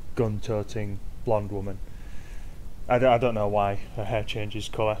 gun-toting blonde woman. I don't know why her hair changes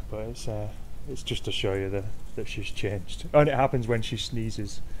colour, but it's just to show you that she's changed. And it happens when she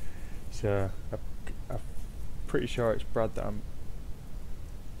sneezes. So I'm pretty sure it's Brad that I'm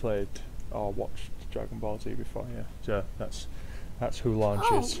played or watched Dragon Ball Z before, yeah. So that's who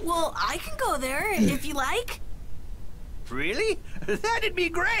launches. Oh, well, I can go there if you like. Really? That'd be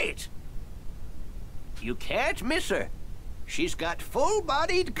great! You can't miss her. She's got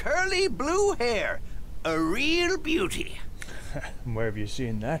full-bodied curly blue hair. A real beauty. Where have you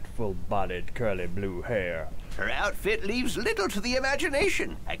seen that full-bodied curly blue hair? Her outfit leaves little to the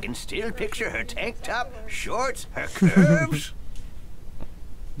imagination. I can still picture her tank top, shorts, her curves.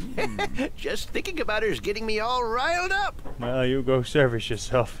 Just thinking about her is getting me all riled up. Well, you go service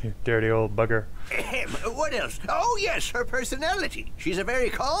yourself, you dirty old bugger. What else? Oh, yes, her personality. She's a very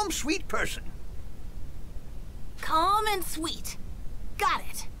calm, sweet person. Calm and sweet. Got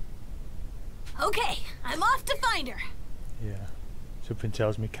it. Okay, I'm off to find her. Yeah. Something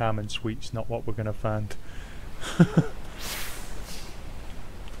tells me calm and sweet's not what we're gonna find. I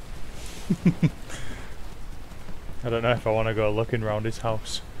don't know if I want to go looking around his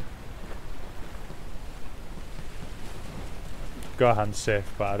house. Gohan's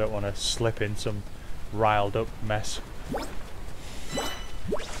safe, but I don't want to slip in some riled up mess.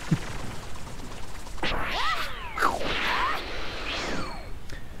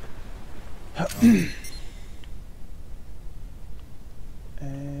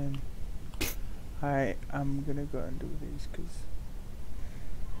 I'm gonna go and do these because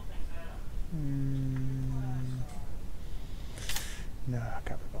no, I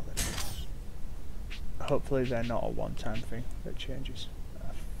can't be bothered. Hopefully they're not a one-time thing that changes.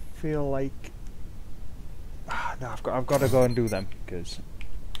 I feel like no, I've got to go and do them because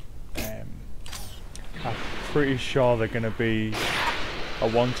I'm pretty sure they're gonna be a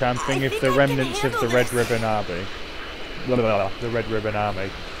one-time thing if the remnants of the Red Ribbon Army. The Red Ribbon Army.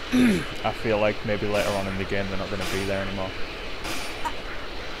 I feel like maybe later on in the game they're not going to be there anymore.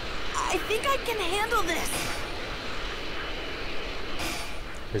 I think I can handle this.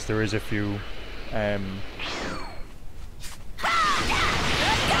 Because there is a few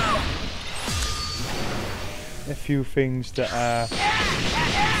things that are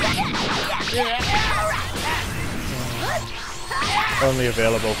only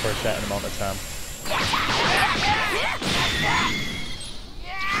available for a certain amount of time.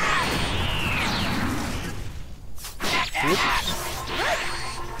 There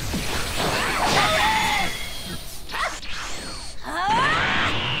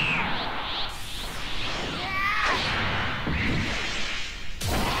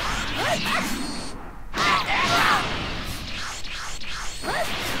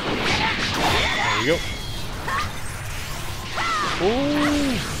we go.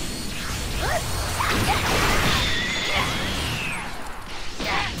 Ooh.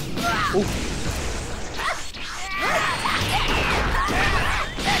 Ooh.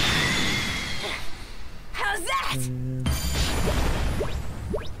 How's that?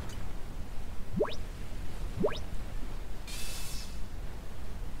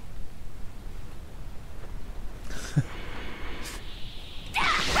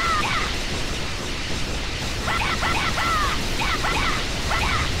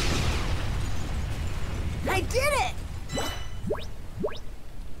 I did it!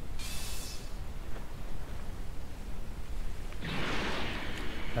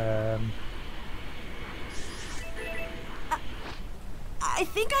 I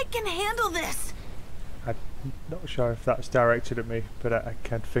think I can handle this. I'm not sure if that's directed at me, but I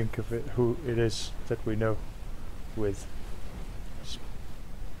can't think of it. Who it is that we know with.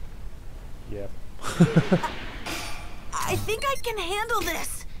 Yeah. I think I can handle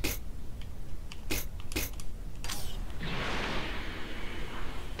this.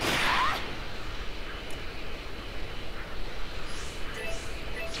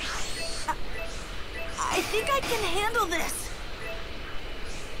 I think I can handle this.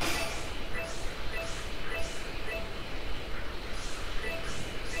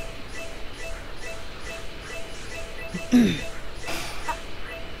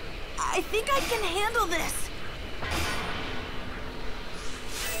 I think I can handle this.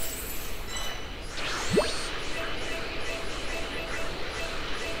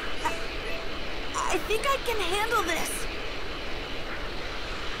 I think I can handle this.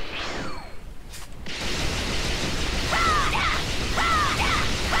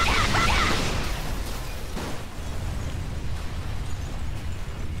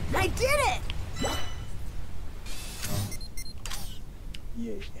 I did it!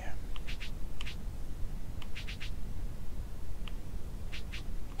 Yeah.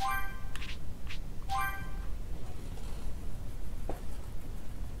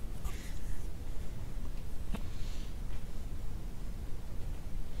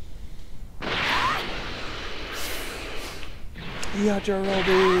 Gotcha,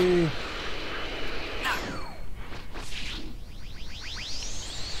 Roby.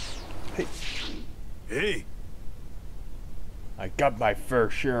 Hey. Hey. I got my fair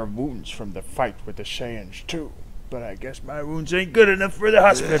share of wounds from the fight with the Saiyans too, but I guess my wounds ain't good enough for the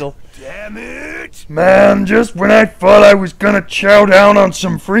hospital. Damn it! Man, just when I thought I was gonna chow down on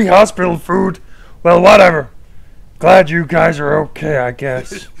some free hospital food, well, whatever. Glad you guys are okay, I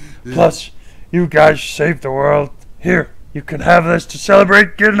guess. Plus, you guys saved the world. Here, you can have this to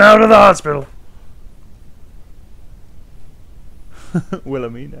celebrate getting out of the hospital.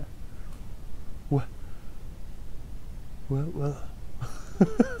 Wilhelmina. What? Well.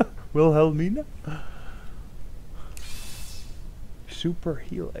 Wilhelmina? Super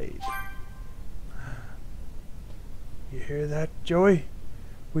heal aid. You hear that, Joey?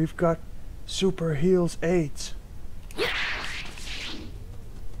 We've got super heals aids.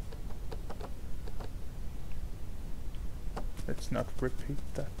 Let's not repeat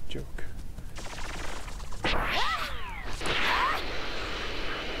that joke.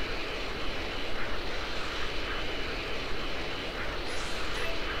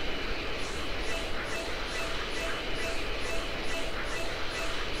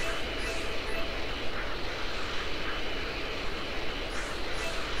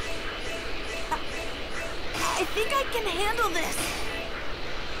 I think I can handle this.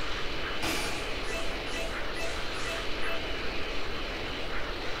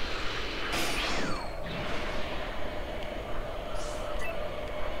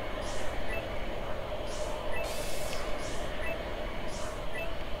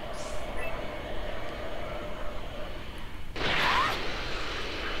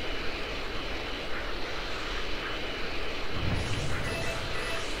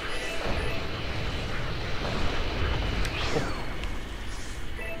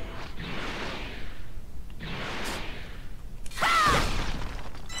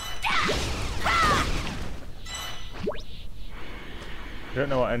 I don't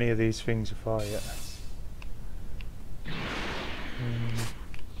know what any of these things are for yet.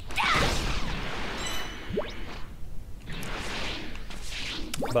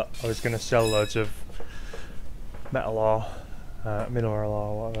 But I was going to sell loads of metal ore, mineral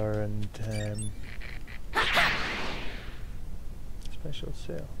ore, whatever, and special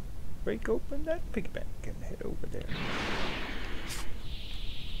sale. Break open that piggy bank and head over there.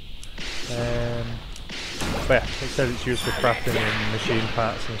 But yeah, it says it's used for crafting and machine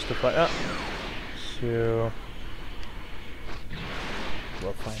parts and stuff like that. So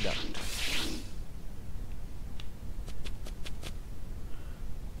we'll find out.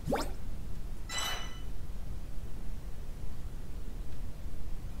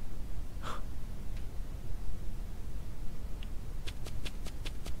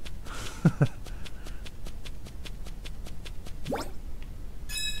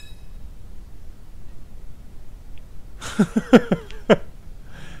 I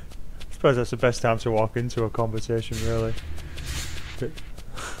suppose that's the best time to walk into a conversation, really.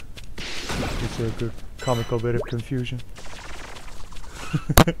 It's a good comical bit of confusion.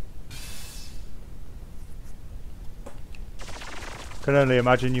 Can only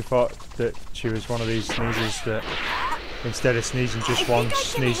imagine you thought that she was one of these sneezes that instead of sneezing just once,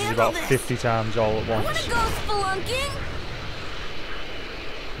 sneezes about 50 times all at once. Wanna go spelunking?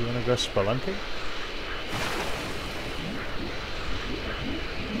 You wanna go spelunking?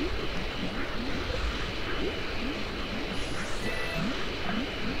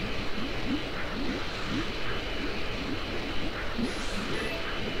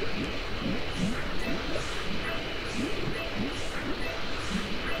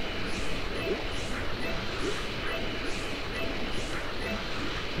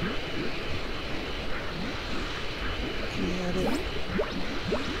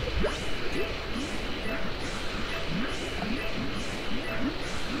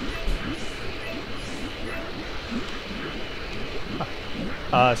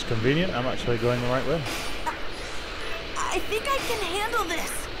 It's convenient. I'm actually going the right way. I think I can handle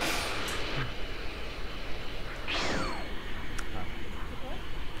this.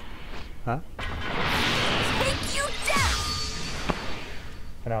 Huh? Take you down.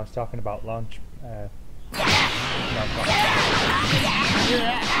 And I was talking about lunch.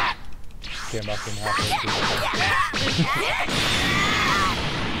 Came back in halfway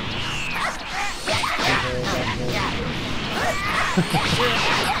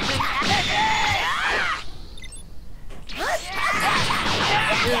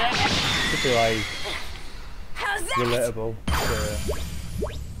Could be like relatable to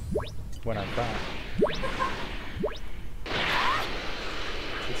when I'm back.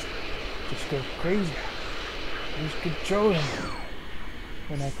 Just go crazy. Lose control.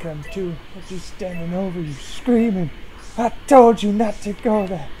 When I come to, I'll be standing over you screaming, I told you not to go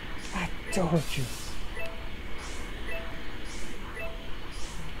there. I told you.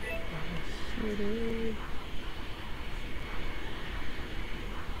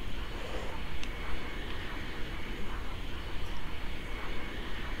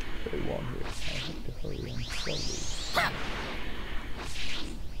 They want here. I have to hurry and slowly.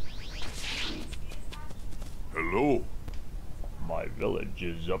 Hello. My village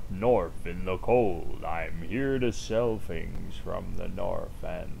is up north in the cold. I'm here to sell things from the north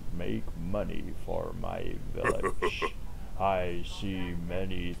and make money for my village. I see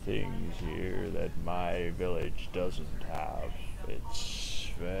many things here that my village doesn't have. It's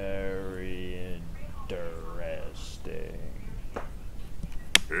very interesting.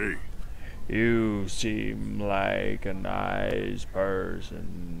 Hey. You seem like a nice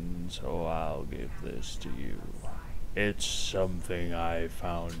person, so I'll give this to you. It's something I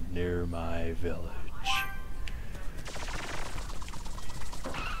found near my village.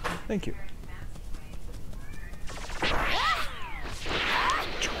 Thank you.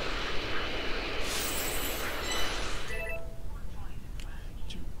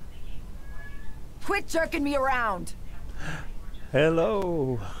 Quit jerking me around.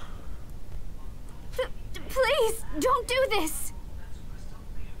 Hello. Please, don't do this.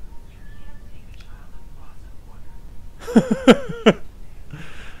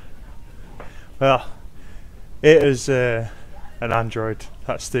 Well, it is an android.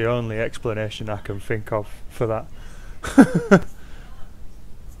 That's the only explanation I can think of for that.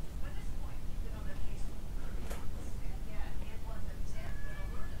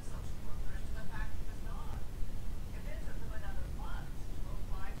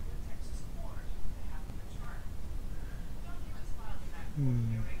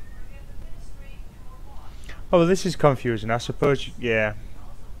 Oh, well, this is confusing. I suppose, yeah.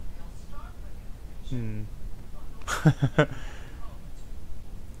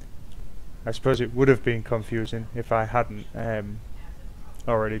 I suppose it would have been confusing if I hadn't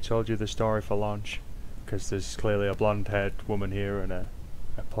already told you the story for launch, because there's clearly a blonde-haired woman here and a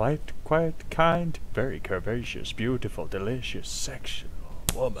polite, quiet, kind, very curvaceous, beautiful, delicious, sexual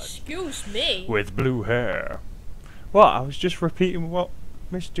woman. Excuse me. With blue hair. Well, I was just repeating what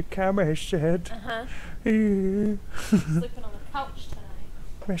Mr. Kammer said. Uh-huh. Yeah. Sleeping on the couch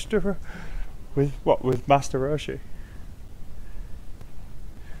tonight. Mr. With what? With Master Roshi?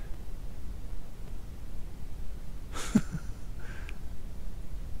 I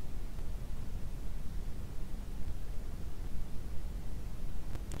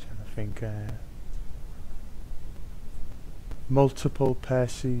think multiple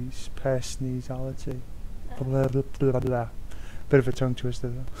personality. Blah blah blah blah. Bit of a tongue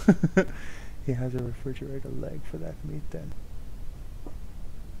twister though. He has a refrigerator leg for that meat then.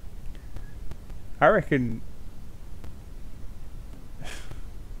 I reckon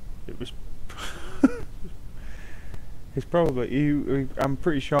it was it's probably I'm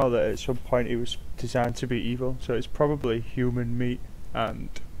pretty sure that at some point it was designed to be evil, so it's probably human meat and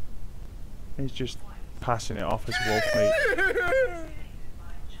he's just passing it off as wolf meat.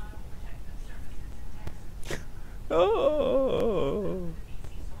 Oh.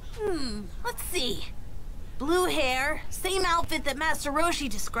 Let's see. Blue hair, same outfit that Master Roshi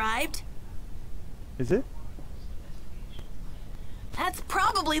described. Is it? That's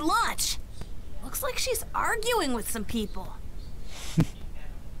probably lunch. Looks like she's arguing with some people.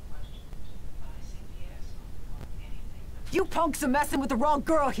 You punks are messing with the wrong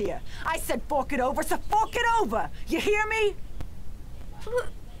girl here. I said fork it over, so fork it over. You hear me?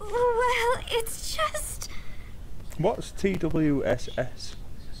 Well, it's just... What's TWSS?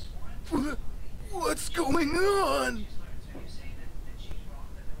 What's going on?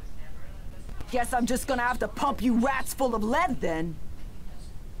 Guess I'm just gonna have to pump you rats full of lead then.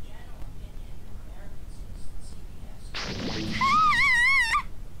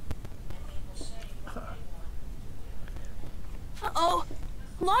 Uh-oh.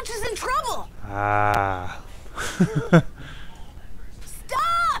 Launch is in trouble. Ah.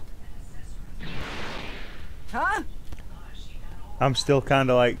 Stop! Huh? I'm still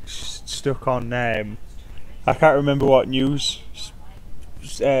kind of like stuck on I can't remember what news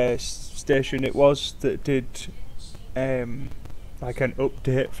station it was that did like an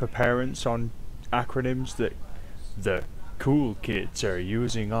update for parents on acronyms that the cool kids are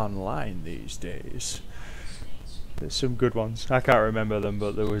using online these days. There's some good ones. I can't remember them,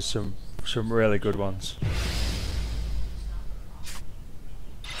 but there was some really good ones.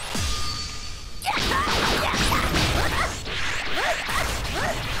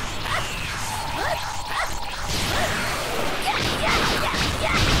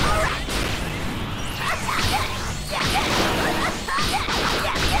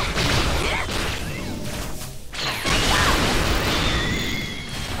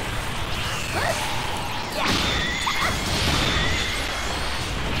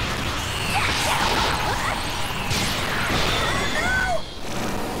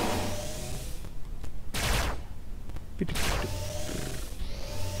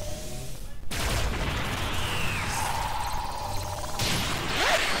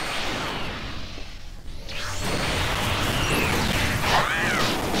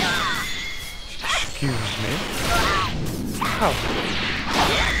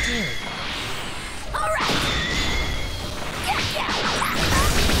 All right.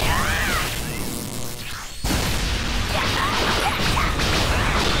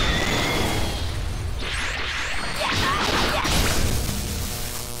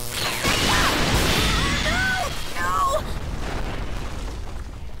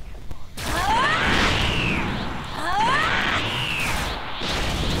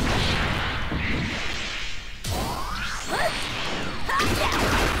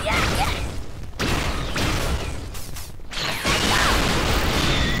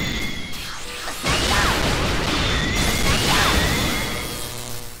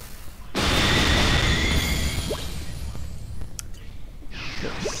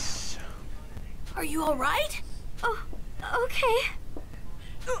 Are you all right? Oh, okay.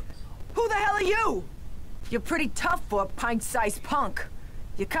 Who the hell are you? You're pretty tough for a pint-sized punk.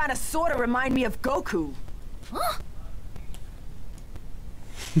 You kinda sorta remind me of Goku. Huh?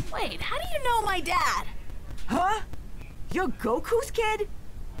 Wait, how do you know my dad? Huh? You're Goku's kid?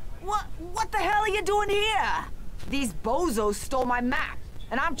 What the hell are you doing here? These bozos stole my map,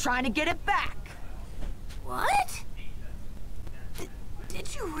 and I'm trying to get it back. What?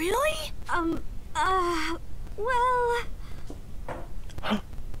 Did you really? Well...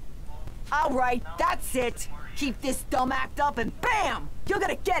 All right, that's it. Keep this dumb act up and bam! You're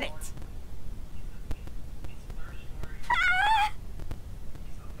gonna get it!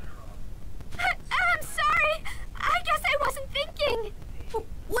 I'm sorry. I guess I wasn't thinking.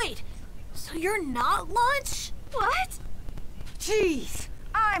 Wait, so you're not Launch? What? Jeez,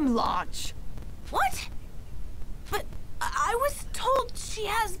 I'm Launch. What? But I was told she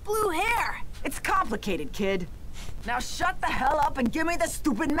has blue hair. It's complicated, kid. Now shut the hell up and give me the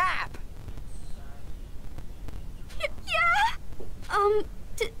stupid map! Yeah?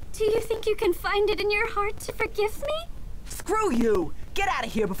 Do you think you can find it in your heart to forgive me? Screw you! Get out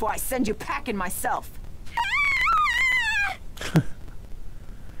of here before I send you packing myself!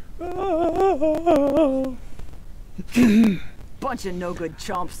 Bunch of no-good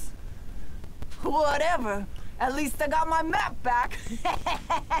chumps. Whatever. At least I got my map back.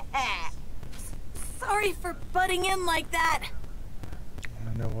 Sorry for butting in like that.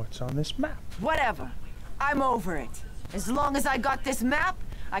 I know what's on this map. Whatever. I'm over it. As long as I got this map,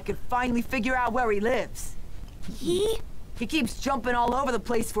 I could finally figure out where he lives. He? He keeps jumping all over the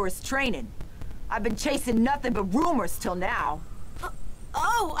place for his training. I've been chasing nothing but rumors till now.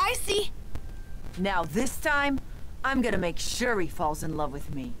 Oh, I see. Now this time, I'm gonna make sure he falls in love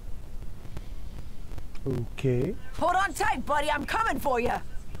with me. Okay. Hold on tight, buddy. I'm coming for you.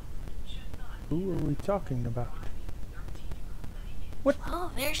 Who are we talking about?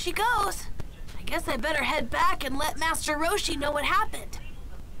 Oh, there she goes. I guess I better head back and let Master Roshi know what happened.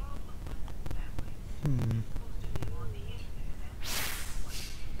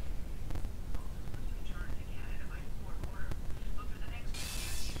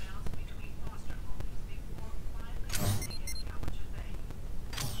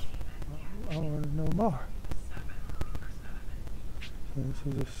 I want to know more. So this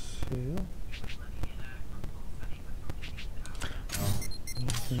is a sale. One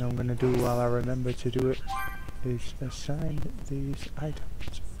thing I'm going to do while I remember to do it is assign these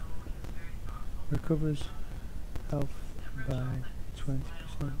items. Recovers health by 20%.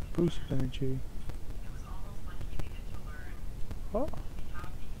 Boost energy. Oh.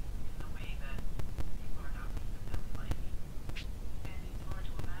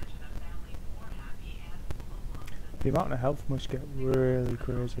 The amount of health must get really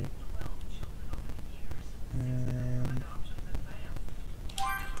crazy. And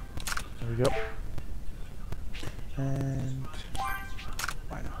there we go. And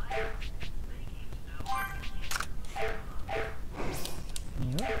why not?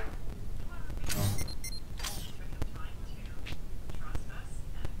 Yep.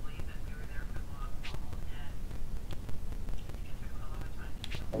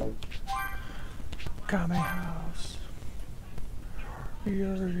 Kame house.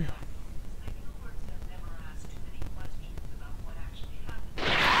 Yuri.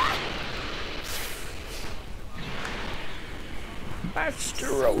 Master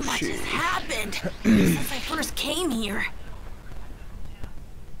So much Roshi. has happened since I first came here.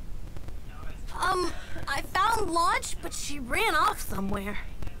 I found Launch, but she ran off somewhere.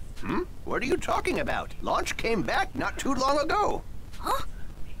 What are you talking about? Launch came back not too long ago. Huh?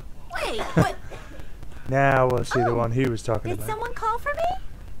 Wait, but... Now we'll see the one he was talking Did about. someone call for me?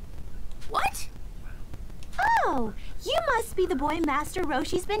 What? Oh, you must be the boy Master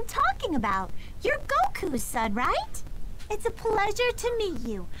Roshi's been talking about. You're Goku's son, right? It's a pleasure to meet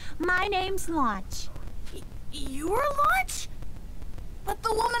you. My name's Launch. You're Launch? But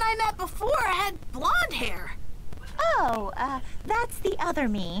the woman I before had blonde hair. Oh, that's the other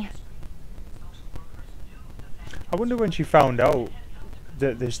me. I wonder when she found out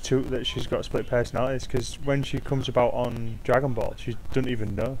that that she's got split personalities, because when she comes about on Dragon Ball, she doesn't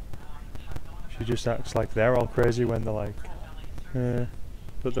even know. She just acts like they're all crazy when they're like,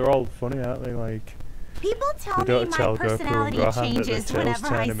 but they're all funny, aren't they? Like, People tell they me don't my tell Goku and personality Gohan that their changes tails whenever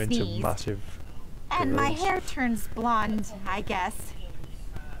turn I them into sneeze. massive And my gorillas. hair turns blonde, I guess.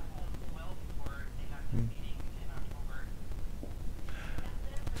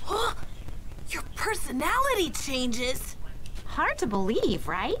 Your personality changes. Hard to believe,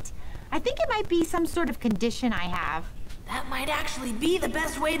 right? I think it might be some sort of condition I have. That might actually be the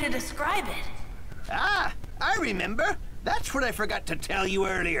best way to describe it. Ah, I remember. That's what I forgot to tell you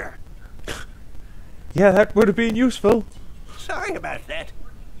earlier. Yeah, that would have been useful. Sorry about that.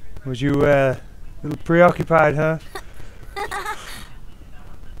 Was you a little preoccupied, huh?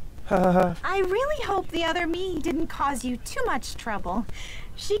 I really hope the other me didn't cause you too much trouble.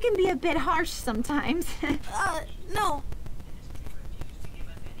 She can be a bit harsh sometimes. No.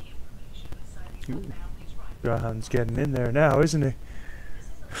 Gohan's getting in there now, isn't he?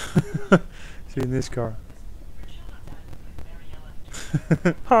 See in this car.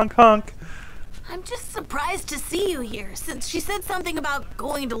 Honk honk. I'm just surprised to see you here, since she said something about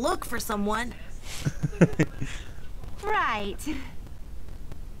going to look for someone. Right.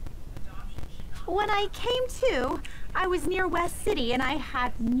 When I came to, I was near West City and I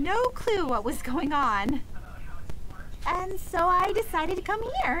had no clue what was going on. And so I decided to come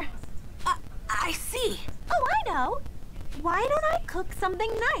here. I see. Oh, I know. Why don't I cook something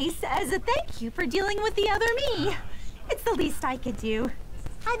nice as a thank you for dealing with the other me? It's the least I could do.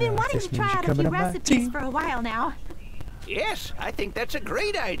 I've been wanting this to try means out you're a few coming on my recipes team. for a while now. Yes, I think that's a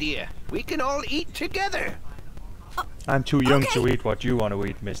great idea. We can all eat together. I'm too young to Okay. eat what you want to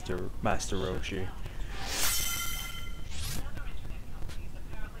eat, Mr. Master Roshi.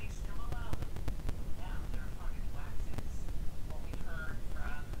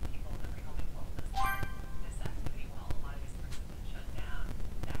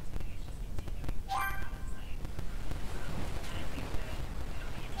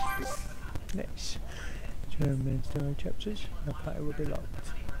 Nice. German story chapters. The party will be locked.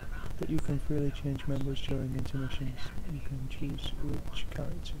 But you can freely change members during intermissions. You can choose which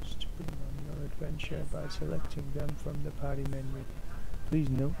characters to bring on your adventure by selecting them from the party menu. Please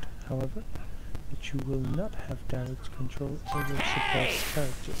note, however, that you will not have direct control over support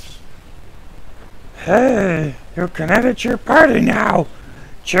characters. Hey, you can edit your party now.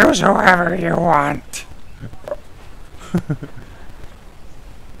 Choose whoever you want.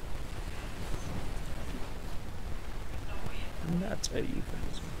 That's a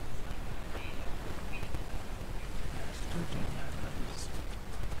euphemism.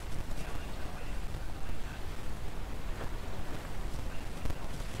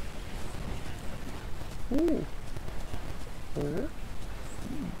 Ooh. Oh.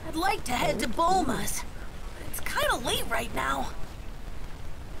 I'd like to head to Bulma's, but it's kind of late right now.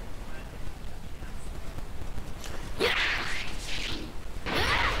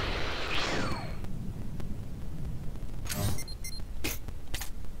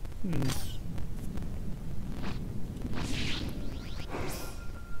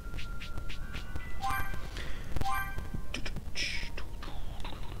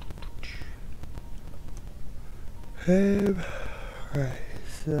 Right,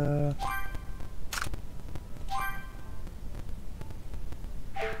 so...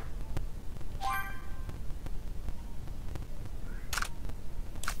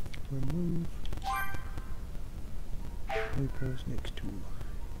 remove... Loafers next to...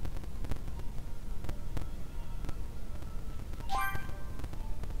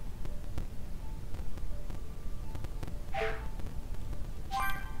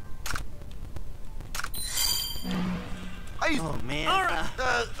 Oh, man.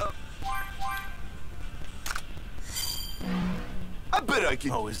 I bet I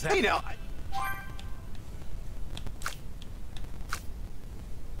can... Oh, is that- You know...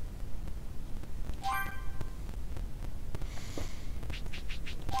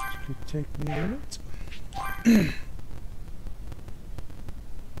 Could take me a minute.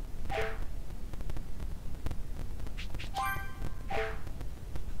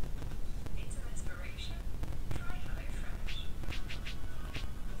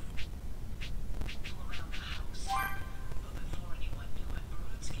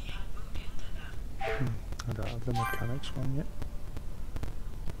 I don't have the mechanics one yet.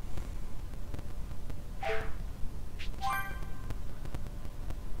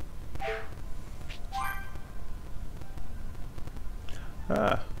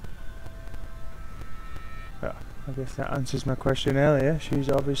 Ah, I guess that answers my question earlier. She's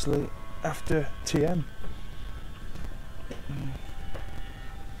obviously after TM.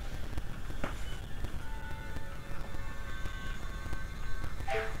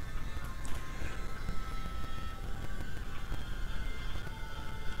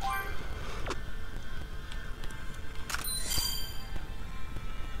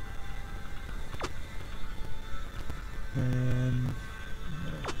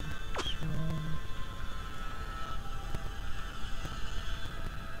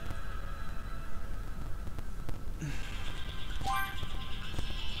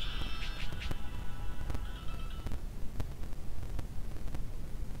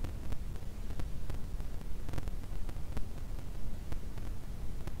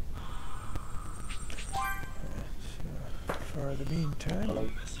 For the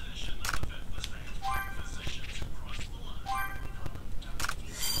meantime,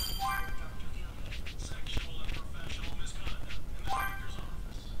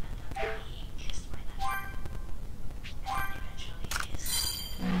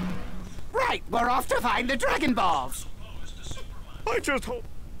 Right, we're off to find the Dragon Balls. I just hope.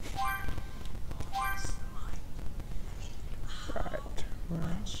 right,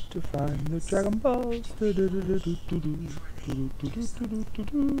 to find the Dragon Balls.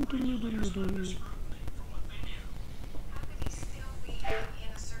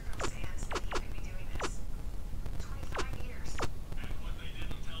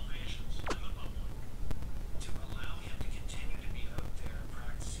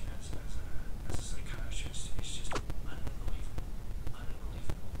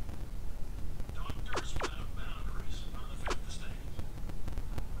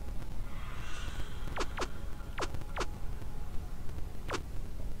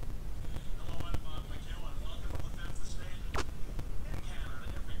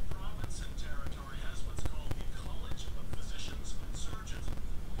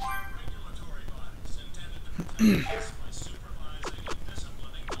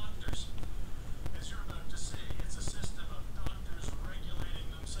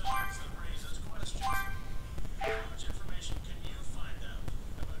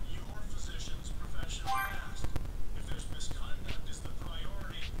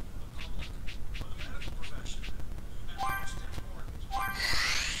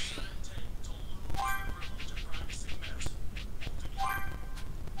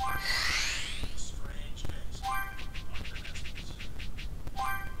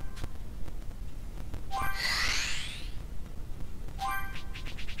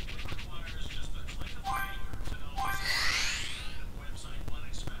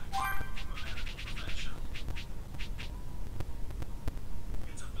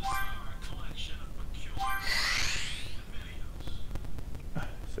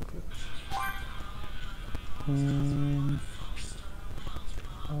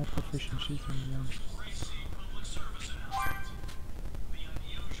 All proficiencies in them.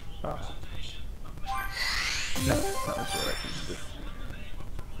 Oh. No, that was what I can do.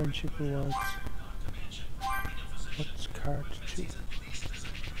 Friendship awards. What's card 2?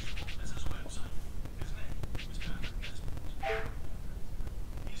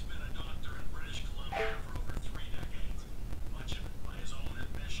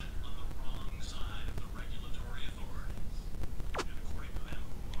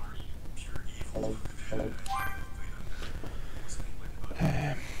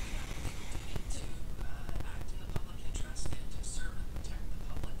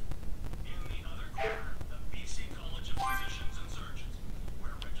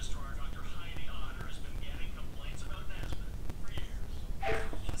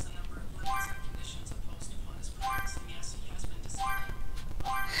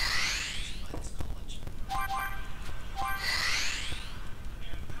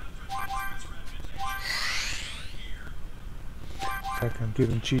 I'm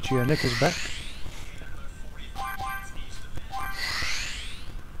giving Chi-Chi her knickers back.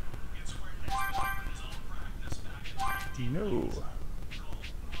 No.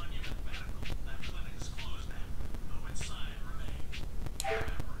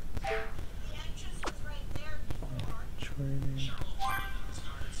 Training.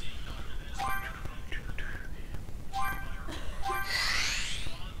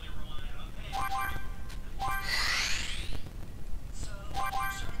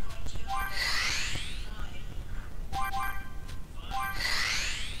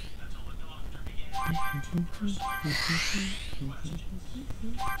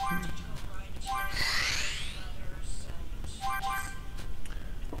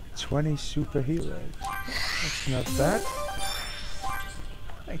 $20 superheroes. That's not bad.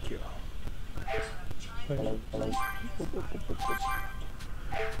 Thank you.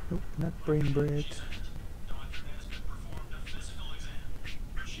 Nope, not brain bread.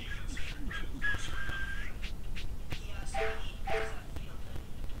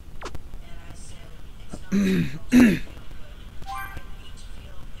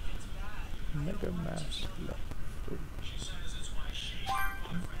 Mega Mass Love. Don't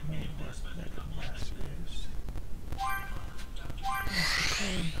know what Mega Mass is.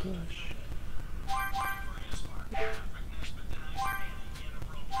 Calling Push.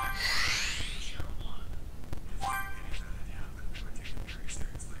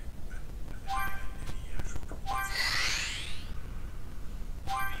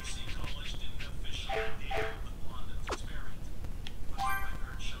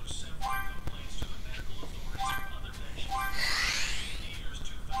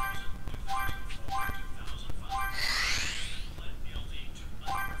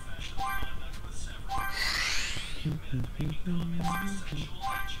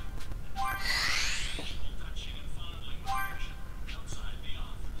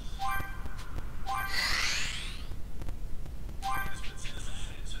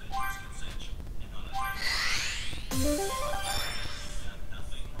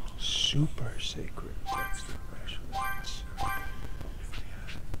 Super sacred text of measurements.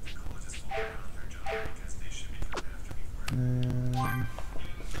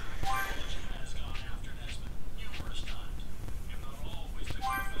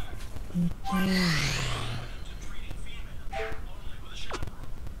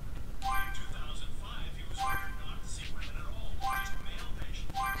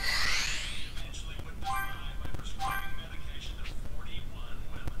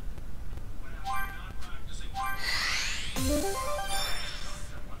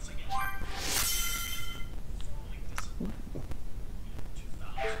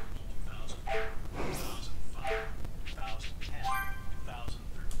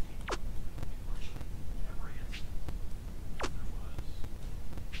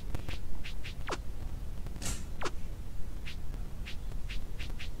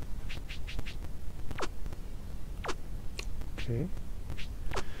 Okay.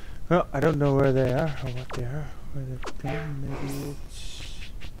 Well, I don't know where they are or what they are. Where they've been. Maybe it's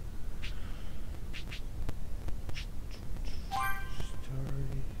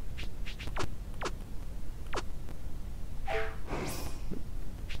story.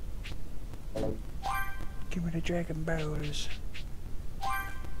 Give me the dragon balls.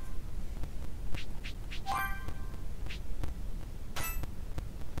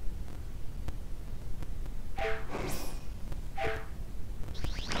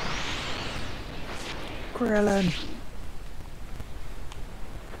 Krillin.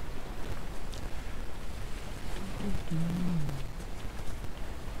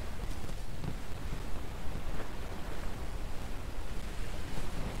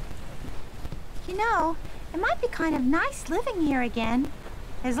 You know, it might be kind of nice living here again.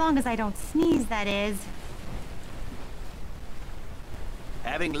 As long as I don't sneeze, that is.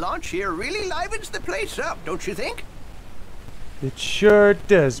 Having lunch here really livens the place up, don't you think? It sure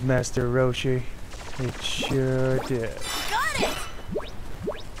does, Master Roshi. It sure does. Got it!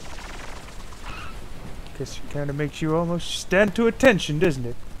 Guess it kind of makes you almost stand to attention, doesn't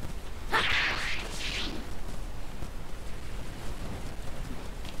it?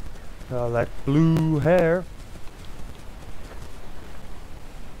 All that blue hair.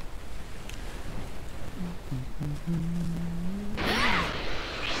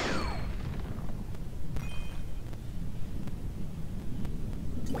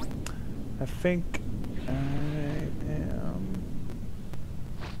 I think I am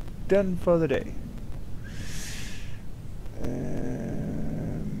done for the day.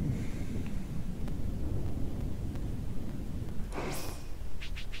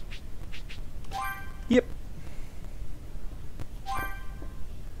 Yep.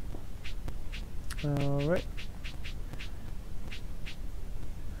 All right.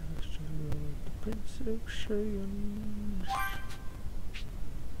 The Prince Oceans.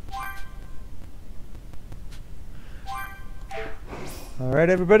 Alright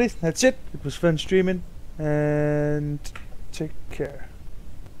everybody, that's it. It was fun streaming, and take care.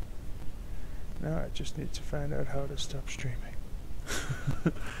 Now I just need to find out how to stop streaming.